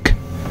make,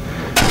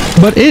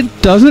 but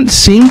it doesn't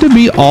seem to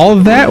be all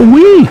that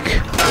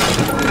weak.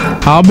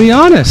 I'll be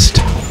honest.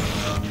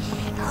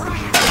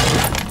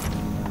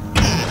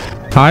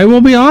 I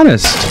will be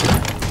honest.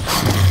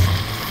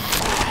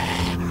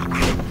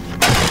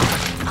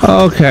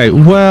 Okay,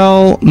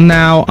 well,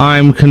 now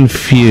I'm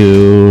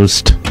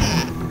confused.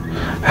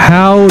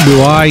 How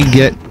do I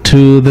get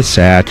to the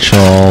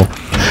satchel?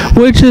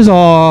 Which is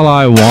all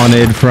I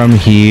wanted from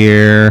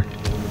here.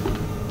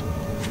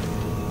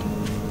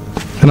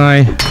 Can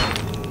I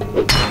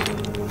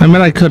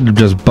mean, I could have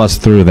just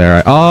bust through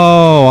there.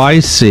 Oh, I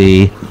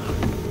see.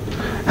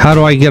 How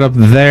do I get up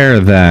there,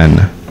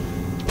 then?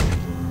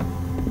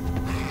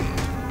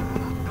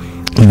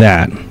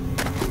 That.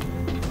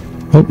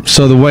 Oh,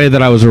 so the way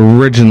that I was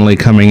originally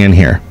coming in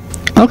here.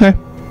 Okay.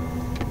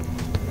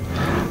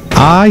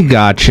 I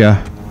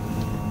gotcha.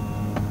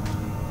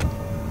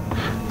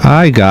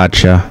 I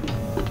gotcha.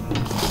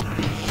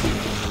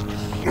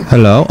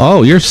 Hello?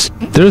 Oh,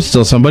 there's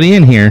still somebody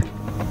in here.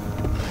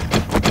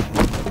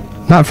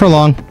 Not for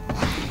long.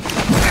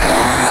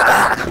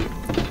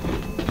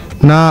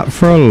 Not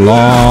for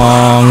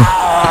long.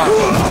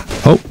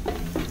 Oh.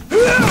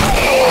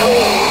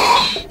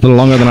 A little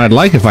longer than I'd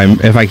like if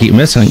I keep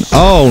missing.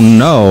 Oh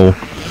no.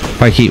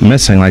 If I keep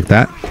missing like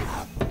that.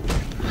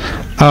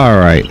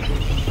 Alright.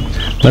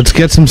 Let's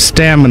get some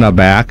stamina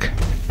back.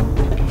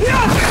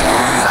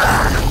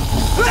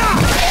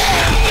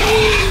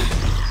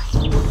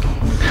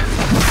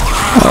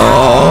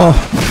 Oh.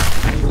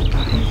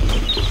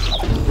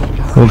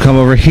 We'll come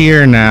over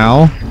here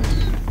now.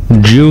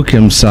 Juke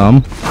him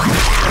some.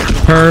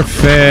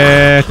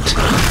 Perfect.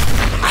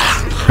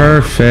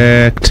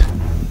 Perfect.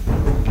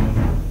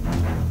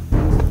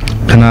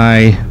 Can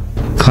I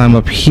climb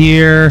up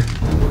here?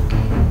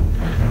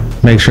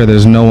 Make sure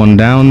there's no one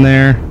down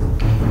there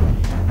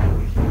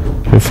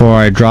before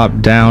I drop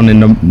down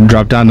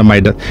to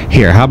my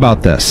here. How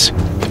about this?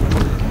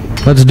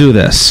 Let's do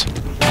this.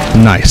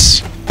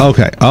 Nice.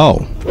 Okay.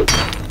 Oh.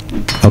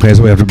 Okay,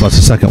 so we have to bust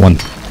the second one.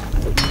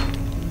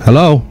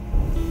 Hello.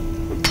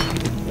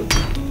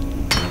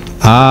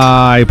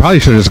 I probably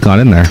should have just gone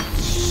in there,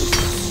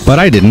 but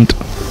I didn't.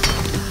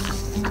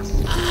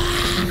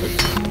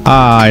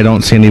 I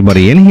don't see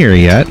anybody in here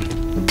yet.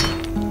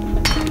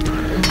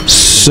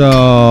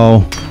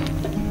 So...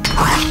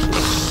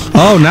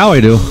 Oh, now I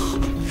do.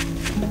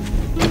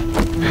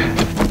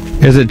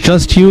 Is it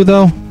just you,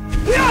 though?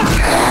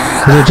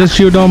 Is it just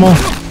you, Domo?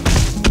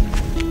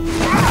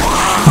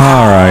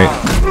 Alright.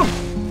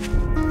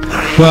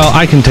 Well,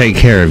 I can take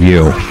care of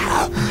you.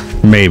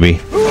 Maybe.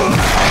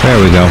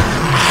 There we go.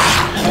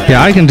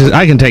 Yeah, I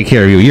can take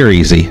care of you. You're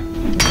easy.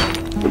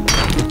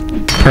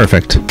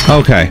 Perfect.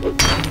 Okay.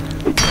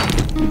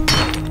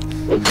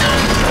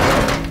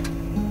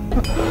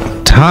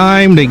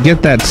 Time to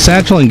get that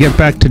satchel and get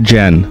back to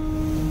Jen.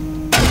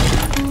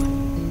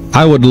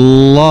 I would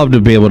love to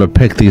be able to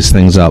pick these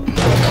things up.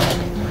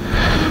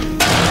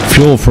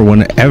 Fuel for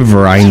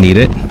whenever I need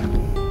it.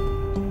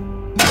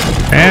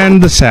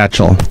 And the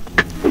satchel.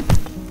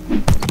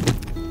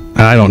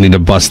 I don't need to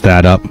bust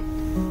that up.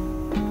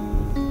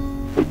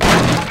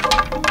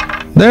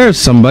 There's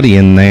somebody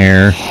in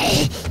there.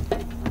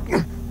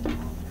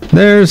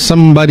 There's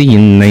somebody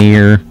in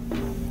there.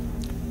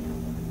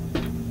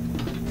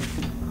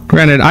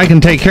 Granted, I can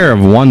take care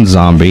of one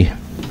zombie.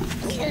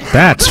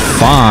 That's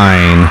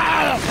fine.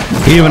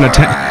 You're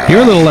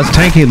a little less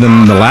tanky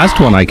than the last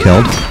one I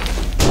killed.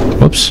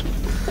 Whoops.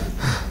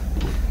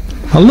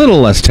 A little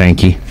less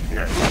tanky.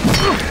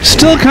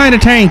 Still kind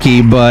of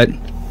tanky, but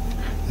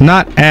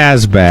not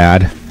as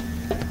bad.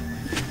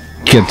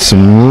 Get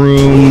some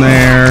room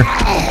there.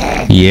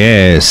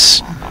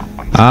 Yes.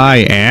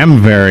 I am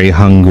very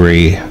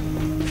hungry.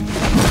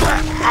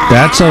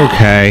 That's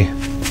okay.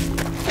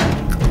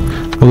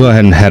 We'll go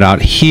ahead and head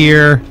out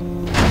here.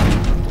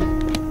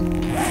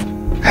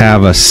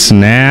 Have a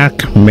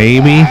snack,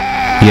 maybe?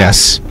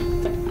 Yes.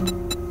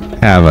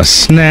 Have a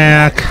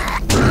snack.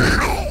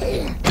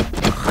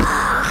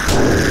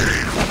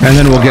 And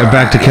then we'll get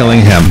back to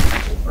killing him.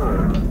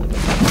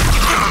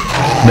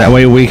 That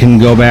way we can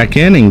go back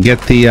in and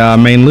get the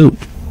main loot.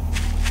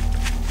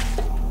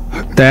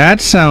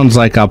 That sounds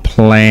like a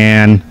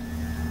plan.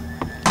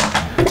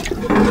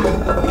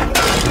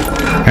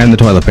 And the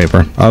toilet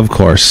paper, of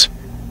course.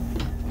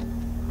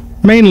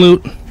 Main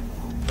loot.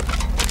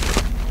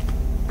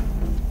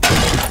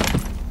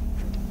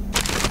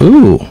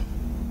 Ooh.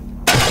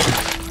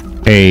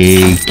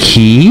 A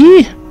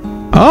key?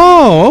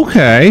 Oh,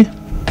 okay.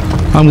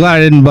 I'm glad I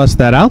didn't bust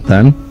that out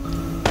then.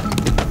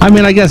 I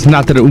mean, I guess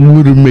not that it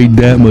would have made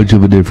that much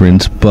of a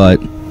difference, but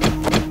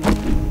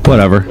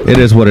whatever. It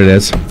is what it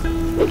is.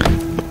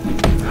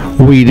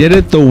 We did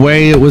it the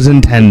way it was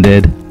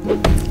intended.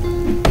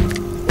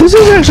 This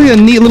is actually a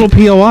neat little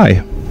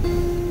POI.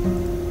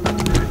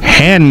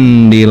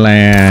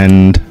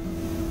 Handyland.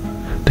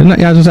 Didn't I?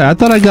 Yeah, I was gonna say, I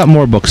thought I got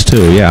more books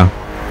too, yeah.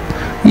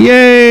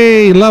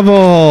 Yay!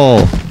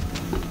 Level!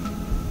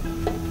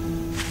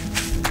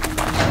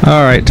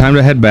 Alright, time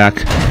to head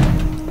back.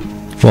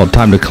 Well,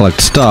 time to collect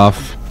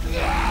stuff.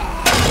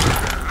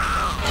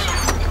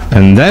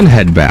 And then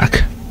head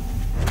back.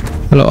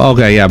 Hello,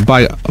 okay, yeah,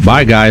 bye,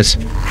 bye guys.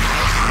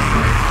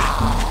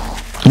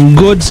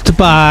 Goods to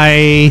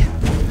buy.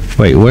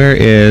 Wait, where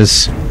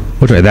is...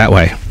 Which way? That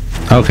way.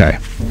 Okay.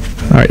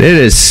 Alright, it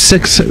is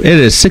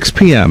 6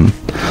 p.m.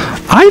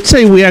 I'd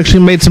say we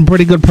actually made some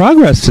pretty good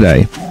progress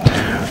today.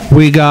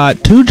 We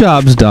got 2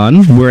 jobs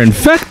done. We're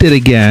infected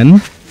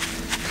again.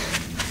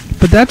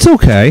 But that's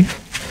okay.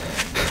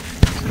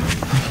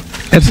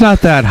 It's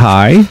not that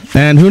high.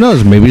 And who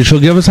knows, maybe she'll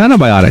give us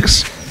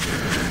antibiotics.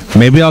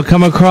 Maybe I'll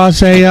come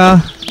across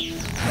a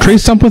tree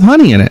stump with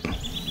honey in it.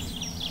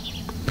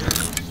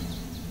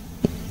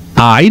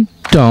 I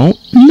don't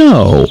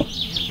know.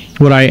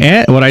 What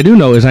I do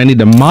know is I need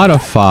to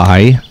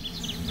modify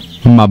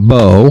my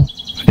bow.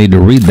 I need to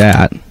read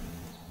that.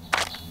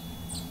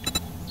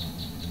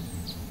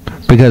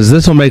 Because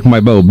this will make my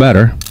bow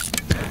better.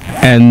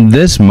 And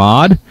this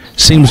mod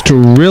seems to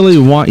really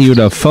want you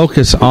to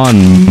focus on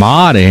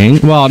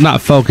modding. Well,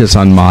 not focus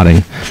on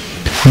modding.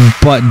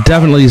 But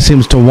definitely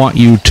seems to want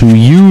you to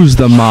use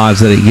the mods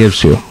that it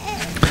gives you.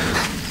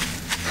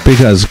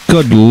 Because,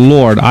 good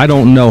lord, I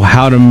don't know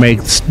how to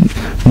make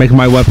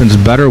my weapons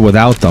better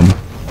without them.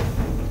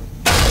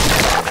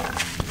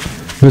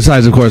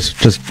 Besides, of course,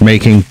 just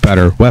making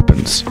better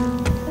weapons.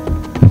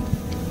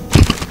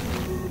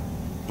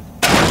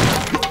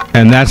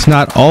 And that's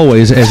not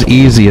always as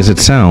easy as it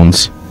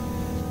sounds.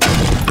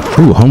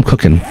 Ooh, home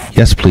cooking.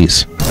 Yes,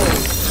 please.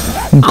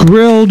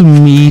 Grilled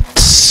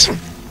meats.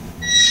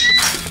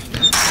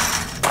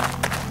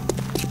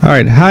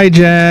 Alright, hi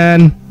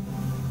Jen.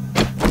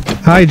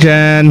 Hi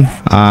Jen.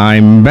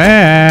 I'm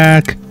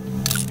back.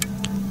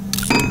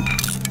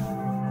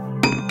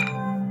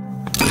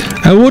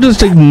 And we'll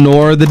just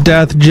ignore the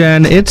death,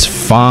 Jen. It's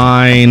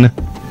fine.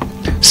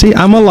 See,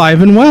 I'm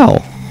alive and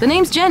well. The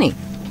name's Jenny.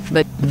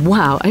 But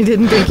wow, I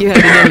didn't think you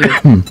had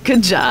it in you.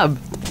 Good job.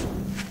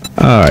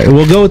 Alright,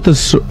 we'll go with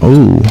this.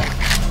 Ooh.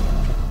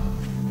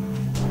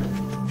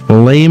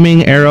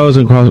 Flaming arrows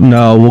and cross.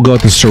 No, we'll go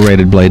with the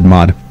serrated blade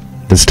mod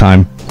this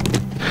time.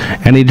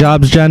 Any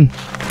jobs, Jen?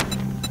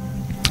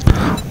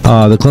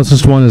 The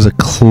closest one is a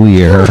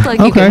clear. Looks like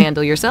you can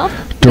handle yourself.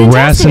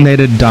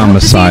 Deracinated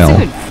domicile.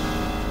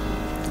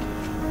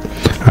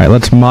 Alright,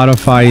 let's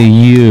modify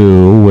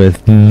you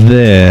with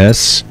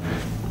this.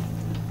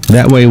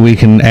 That way we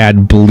can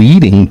add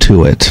bleeding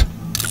to it.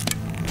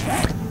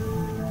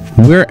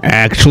 We're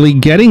actually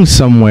getting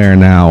somewhere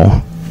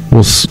now.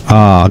 Is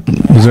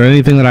there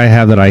anything that I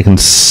have that I can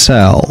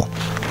sell?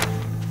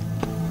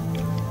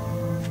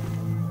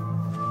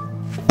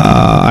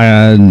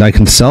 I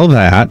can sell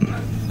that.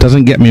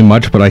 Doesn't get me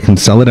much, but I can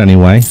sell it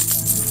anyway.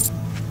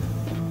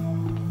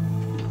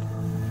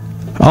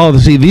 Oh,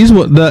 see, these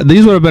would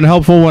have been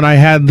helpful when I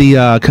had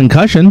the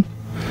concussion.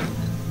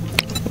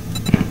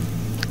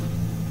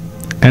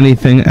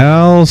 Anything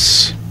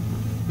else?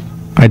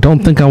 I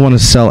don't think I want to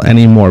sell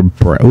any more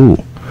ooh.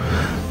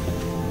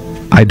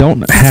 I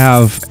don't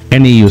have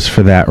any use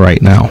for that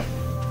right now.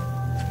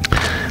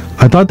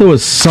 I thought there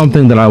was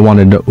something that I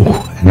wanted to...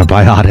 Ooh,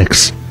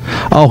 antibiotics.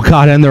 Oh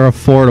god, and they're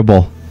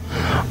affordable.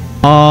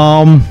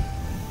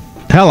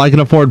 Hell, I can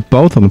afford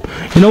both of them.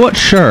 You know what?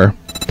 Sure.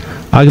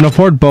 I can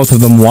afford both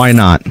of them. Why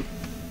not?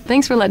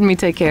 Thanks for letting me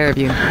take care of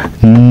you.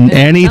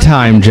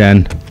 Anytime,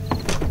 Jen.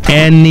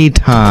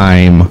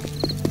 Anytime.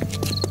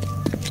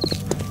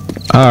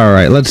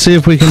 Alright, let's see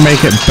if we can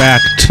make it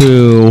back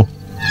to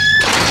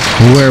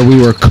where we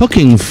were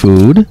cooking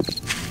food.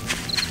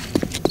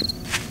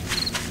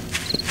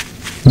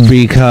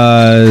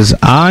 Because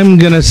I'm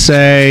gonna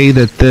say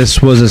that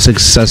this was a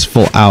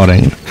successful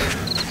outing.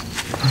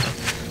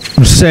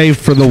 Save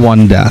for the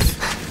one death.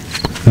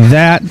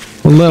 That,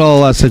 a little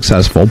less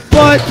successful.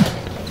 But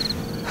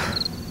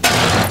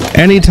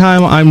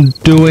anytime I'm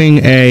doing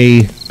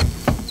a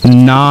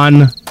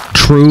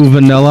non-true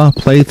vanilla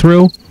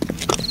playthrough,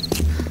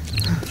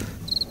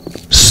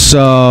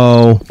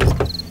 so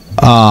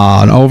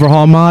an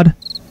overhaul mod,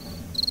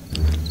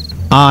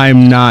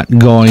 I'm not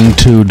going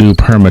to do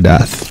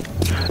permadeath.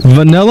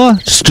 Vanilla,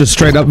 just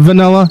straight up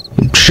vanilla,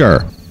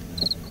 sure.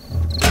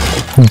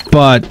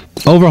 But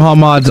overhaul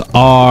mods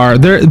are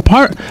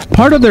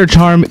part of their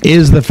charm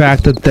is the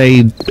fact that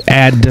they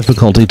add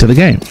difficulty to the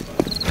game.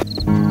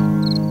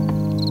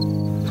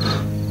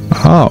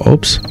 Oh,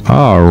 oops.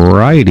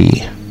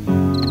 Alrighty.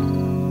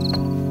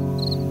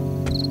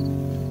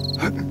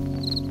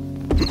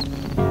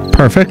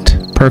 Perfect,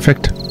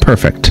 perfect,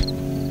 perfect.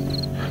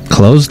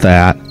 Close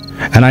that.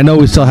 And I know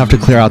we still have to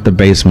clear out the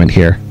basement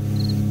here.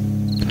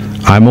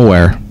 I'm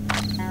aware.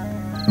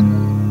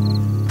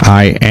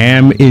 I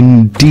am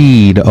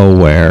indeed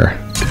aware.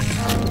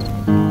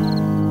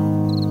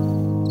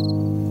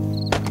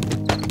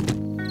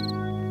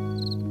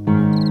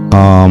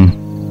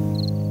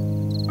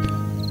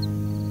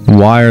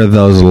 Why are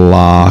those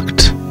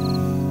locked?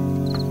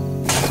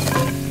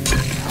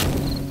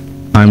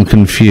 I'm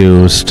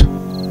confused.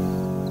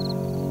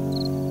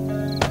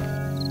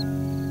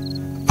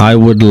 I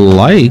would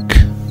like...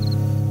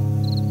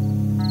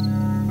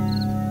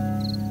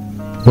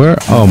 Where?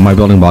 Oh, my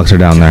building blocks are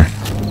down there.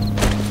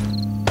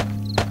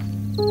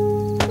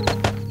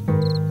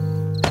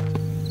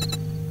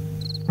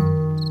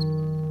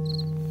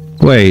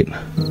 Wait.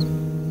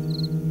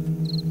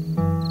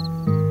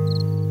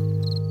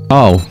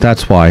 Oh,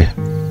 that's why.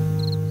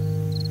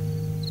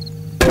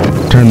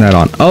 Turn that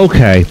on.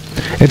 Okay.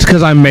 It's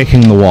because I'm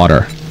making the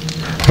water,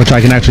 which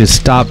I can actually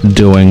stop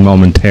doing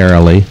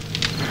momentarily.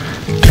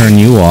 Turn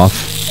you off.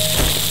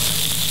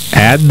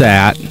 Add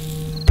that.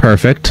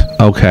 Perfect.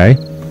 Okay.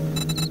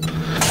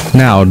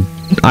 Now,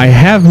 I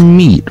have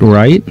meat,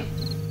 right?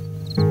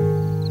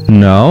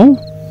 No?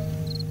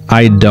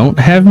 I don't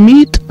have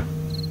meat?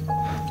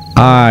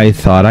 I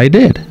thought I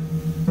did.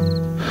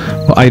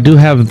 Well, I do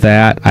have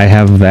that, I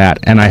have that,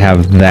 and I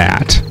have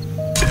that.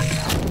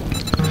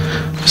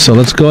 So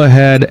let's go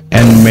ahead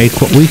and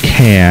make what we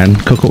can,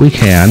 cook what we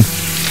can.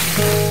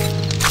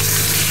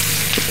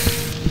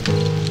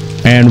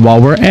 And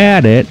while we're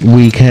at it,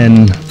 we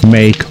can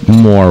make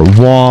more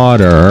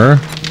water.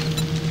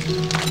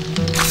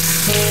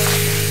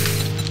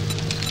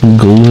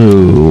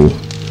 Glue.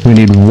 We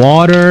need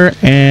water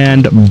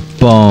and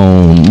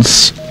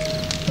bones.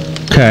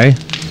 Okay.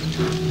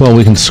 Well,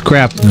 we can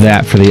scrap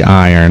that for the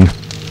iron.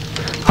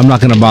 I'm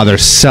not going to bother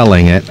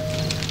selling it.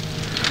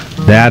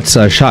 That's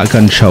a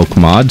shotgun choke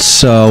mod,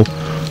 so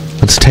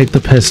let's take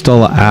the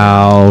pistol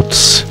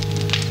out.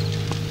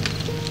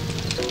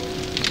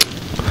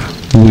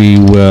 We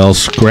will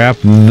scrap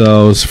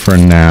those for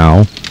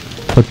now.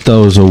 Put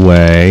those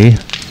away.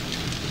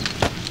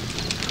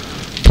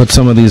 Put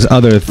some of these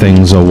other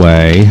things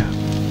away.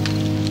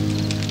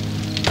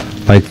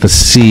 Like the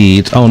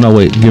seeds. Oh, no,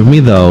 wait. Give me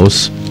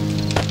those.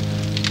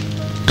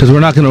 Because we're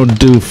not going to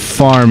do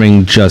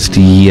farming just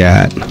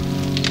yet.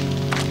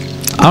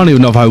 I don't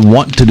even know if I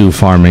want to do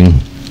farming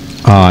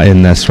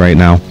in this right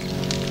now.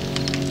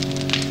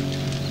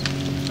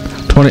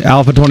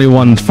 Alpha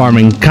 21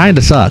 farming kind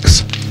of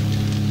sucks.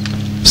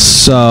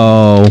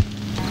 So,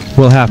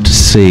 we'll have to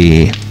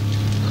see.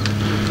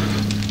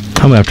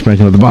 I'm going to have to make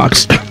another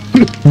box.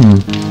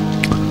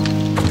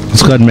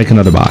 Let's go ahead and make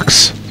another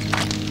box.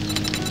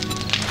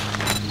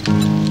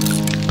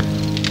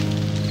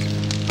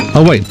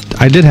 Oh, wait.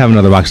 I did have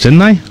another box,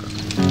 didn't I?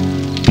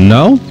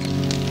 No?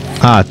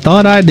 I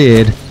thought I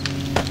did.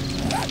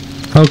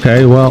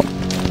 Okay, well,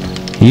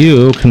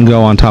 you can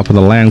go on top of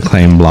the land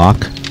claim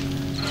block.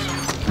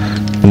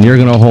 And you're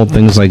going to hold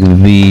things like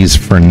these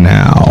for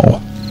now.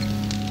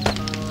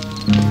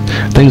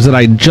 Things that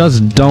I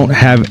just don't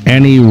have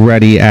any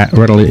ready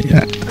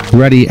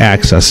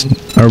access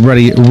or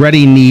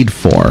ready need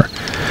for.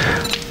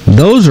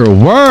 Those are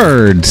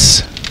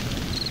words.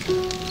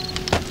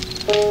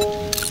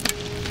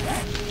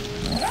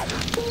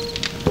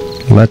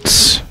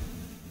 Let's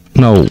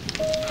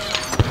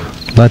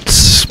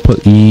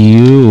put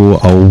you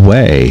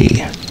away.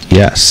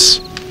 Yes.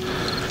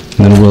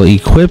 And then we'll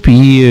equip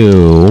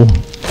you.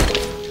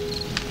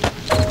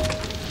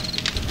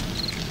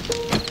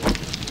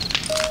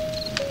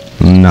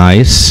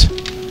 Nice.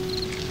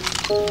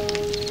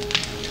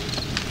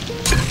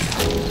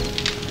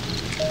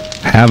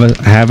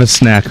 Have a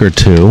snack or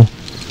two.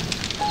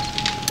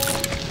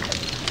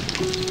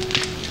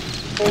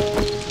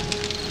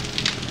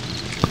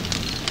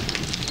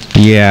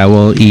 Yeah,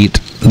 we'll eat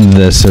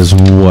this as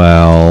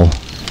well.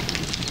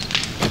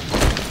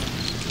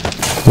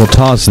 We'll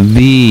toss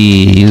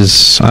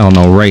these, I don't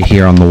know, right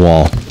here on the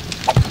wall.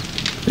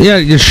 Yeah,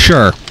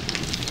 sure.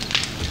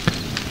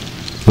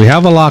 We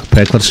have a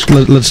lockpick.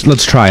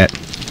 Let's try it.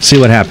 See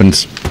what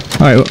happens.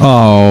 All right.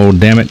 Oh,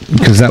 damn it!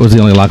 Because that was the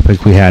only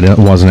lockpick we had,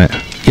 wasn't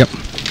it? Yep.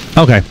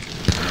 Okay.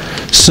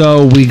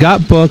 So we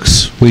got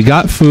books, we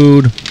got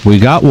food, we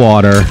got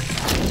water.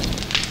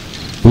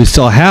 We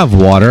still have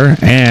water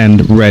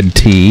and red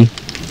tea. In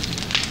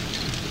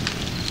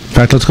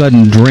fact, let's go ahead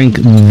and drink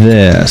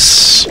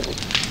this.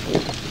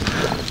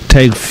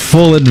 Take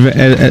full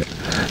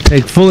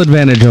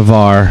advantage of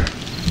our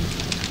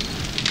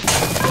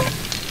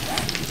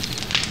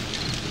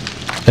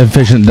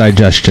efficient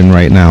digestion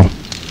right now.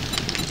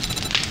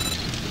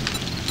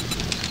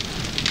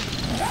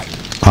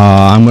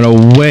 I'm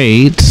gonna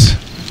wait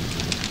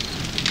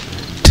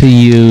to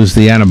use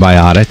the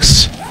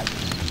antibiotics.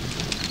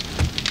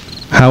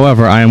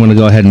 However, I am going to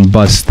go ahead and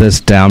bust this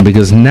down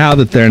because now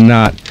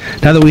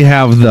that we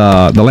have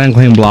the land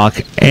claim block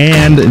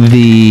and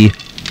the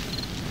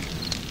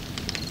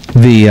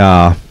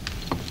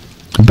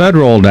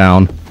bedroll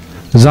down,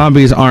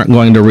 zombies aren't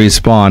going to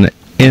respawn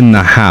in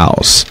the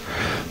house.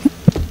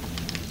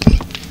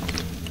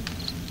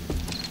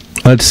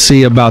 Let's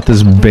see about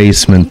this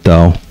basement,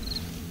 though.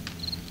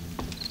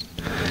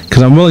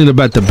 Because I'm willing to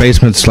bet the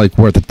basement's like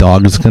where the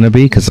dog is going to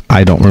be, because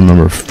I don't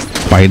remember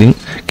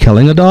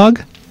killing a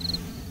dog.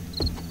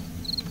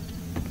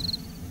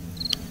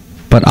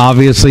 But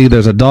obviously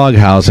there's a dog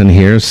house in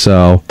here,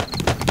 so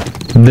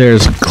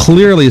There's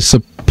clearly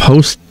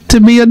supposed to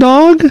be a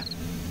dog?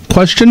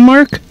 Question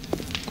mark?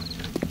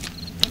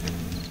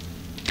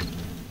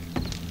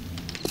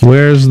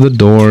 Where's the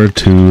door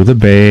to the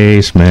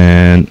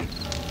basement?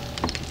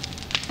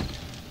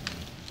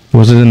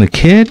 Was it in the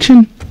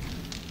kitchen?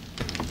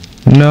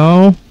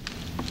 No.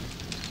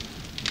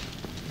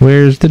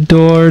 Where's the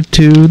door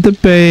to the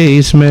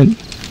basement?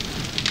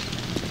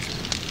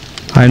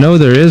 I know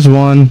there is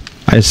one.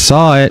 I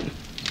saw it.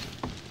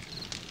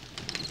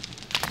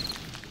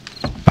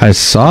 I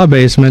saw a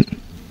basement.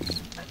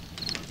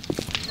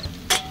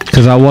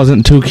 Because I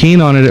wasn't too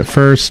keen on it at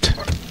first.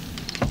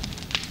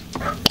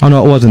 Oh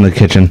no, it was in the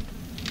kitchen.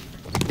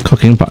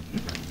 Cooking pot.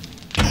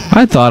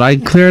 I thought I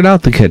cleared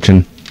out the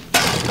kitchen.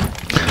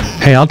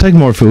 Hey, I'll take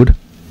more food.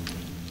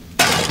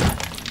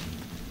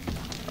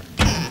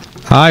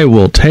 I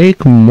will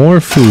take more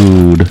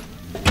food.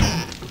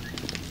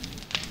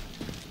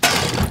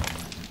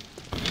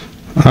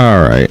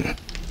 Alright.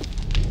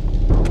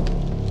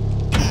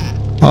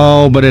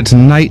 Oh, but it's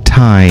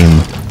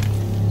nighttime.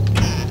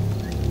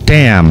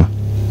 Damn.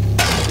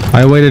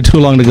 I waited too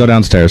long to go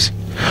downstairs.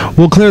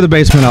 We'll clear the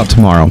basement out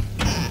tomorrow.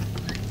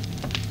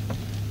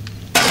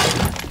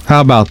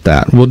 How about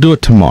that? We'll do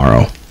it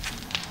tomorrow.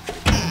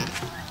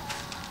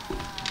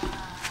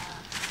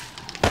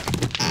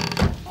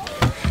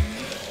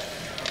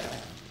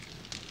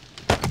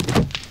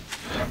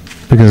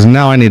 Because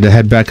now I need to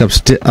head back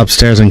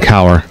upstairs and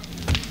cower.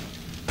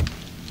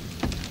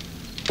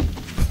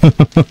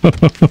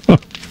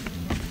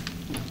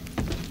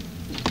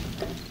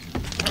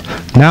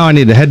 Now I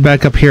need to head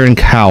back up here and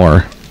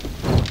cower.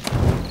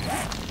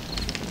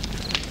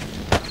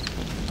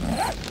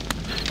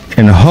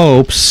 In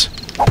hopes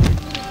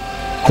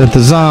that the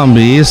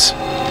zombies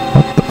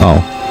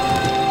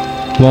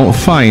won't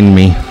find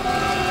me.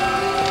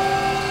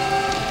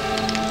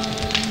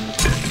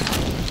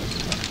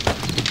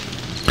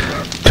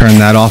 Turn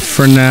that off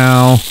for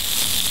now.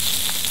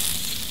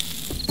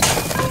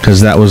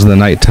 Because that was the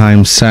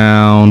nighttime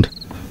sound.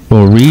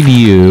 We'll read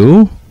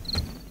you.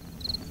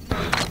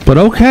 But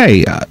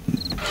okay.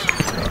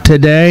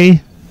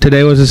 Today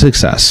was a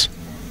success.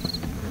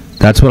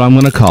 That's what I'm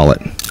going to call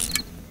it.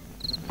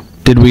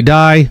 Did we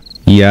die?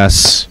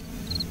 Yes.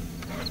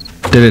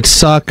 Did it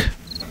suck?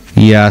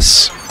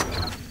 Yes.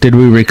 Did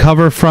we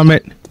recover from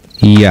it?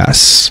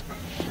 Yes.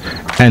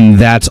 And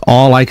that's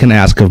all I can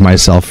ask of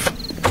myself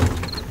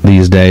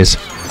these days,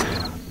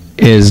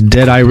 is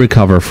did I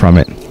recover from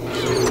it?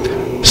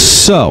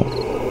 So,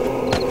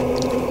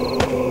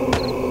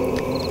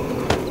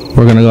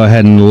 we're going to go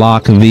ahead and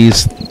lock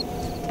these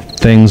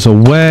things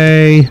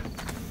away.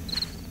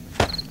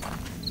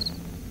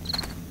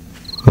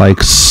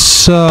 Like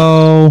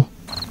so.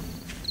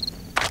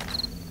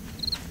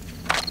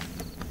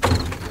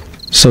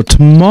 So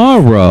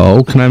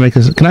tomorrow, can I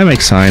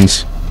make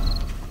signs?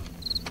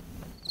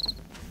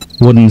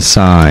 Wooden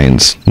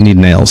signs. Need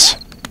nails.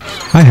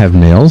 I have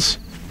nails.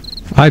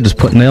 I just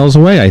put nails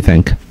away, I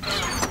think.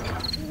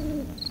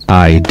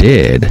 I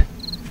did.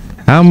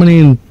 How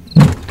many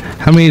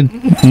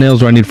nails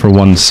do I need for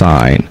one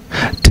sign?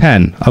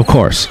 10, of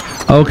course.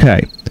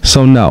 Okay,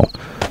 so no.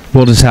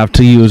 We'll just have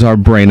to use our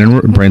brains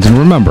and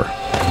remember.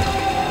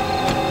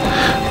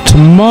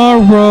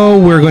 Tomorrow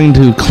we're going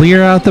to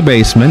clear out the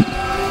basement.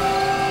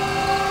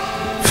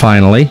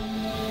 Finally.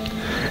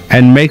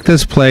 And make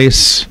this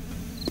place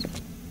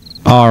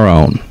our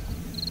own.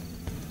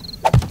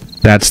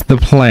 That's the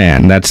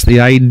plan. That's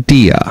the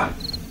idea.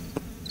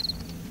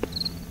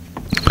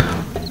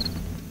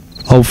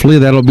 Hopefully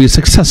that'll be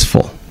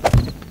successful.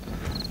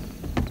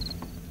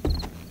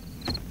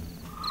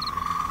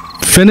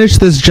 Finish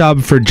this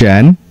job for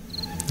Jen.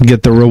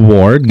 Get the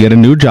reward. Get a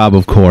new job,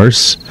 of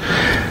course.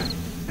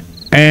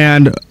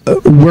 And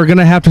we're going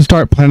to have to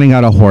start planning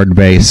out a horde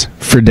base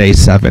for day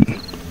 7.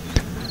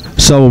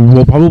 So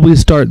we'll probably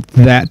start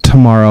that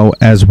tomorrow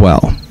as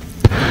well.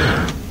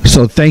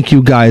 So thank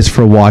you guys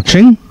for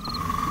watching.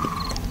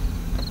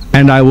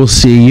 And I will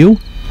see you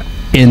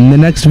in the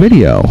next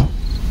video.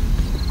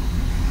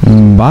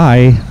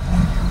 Bye.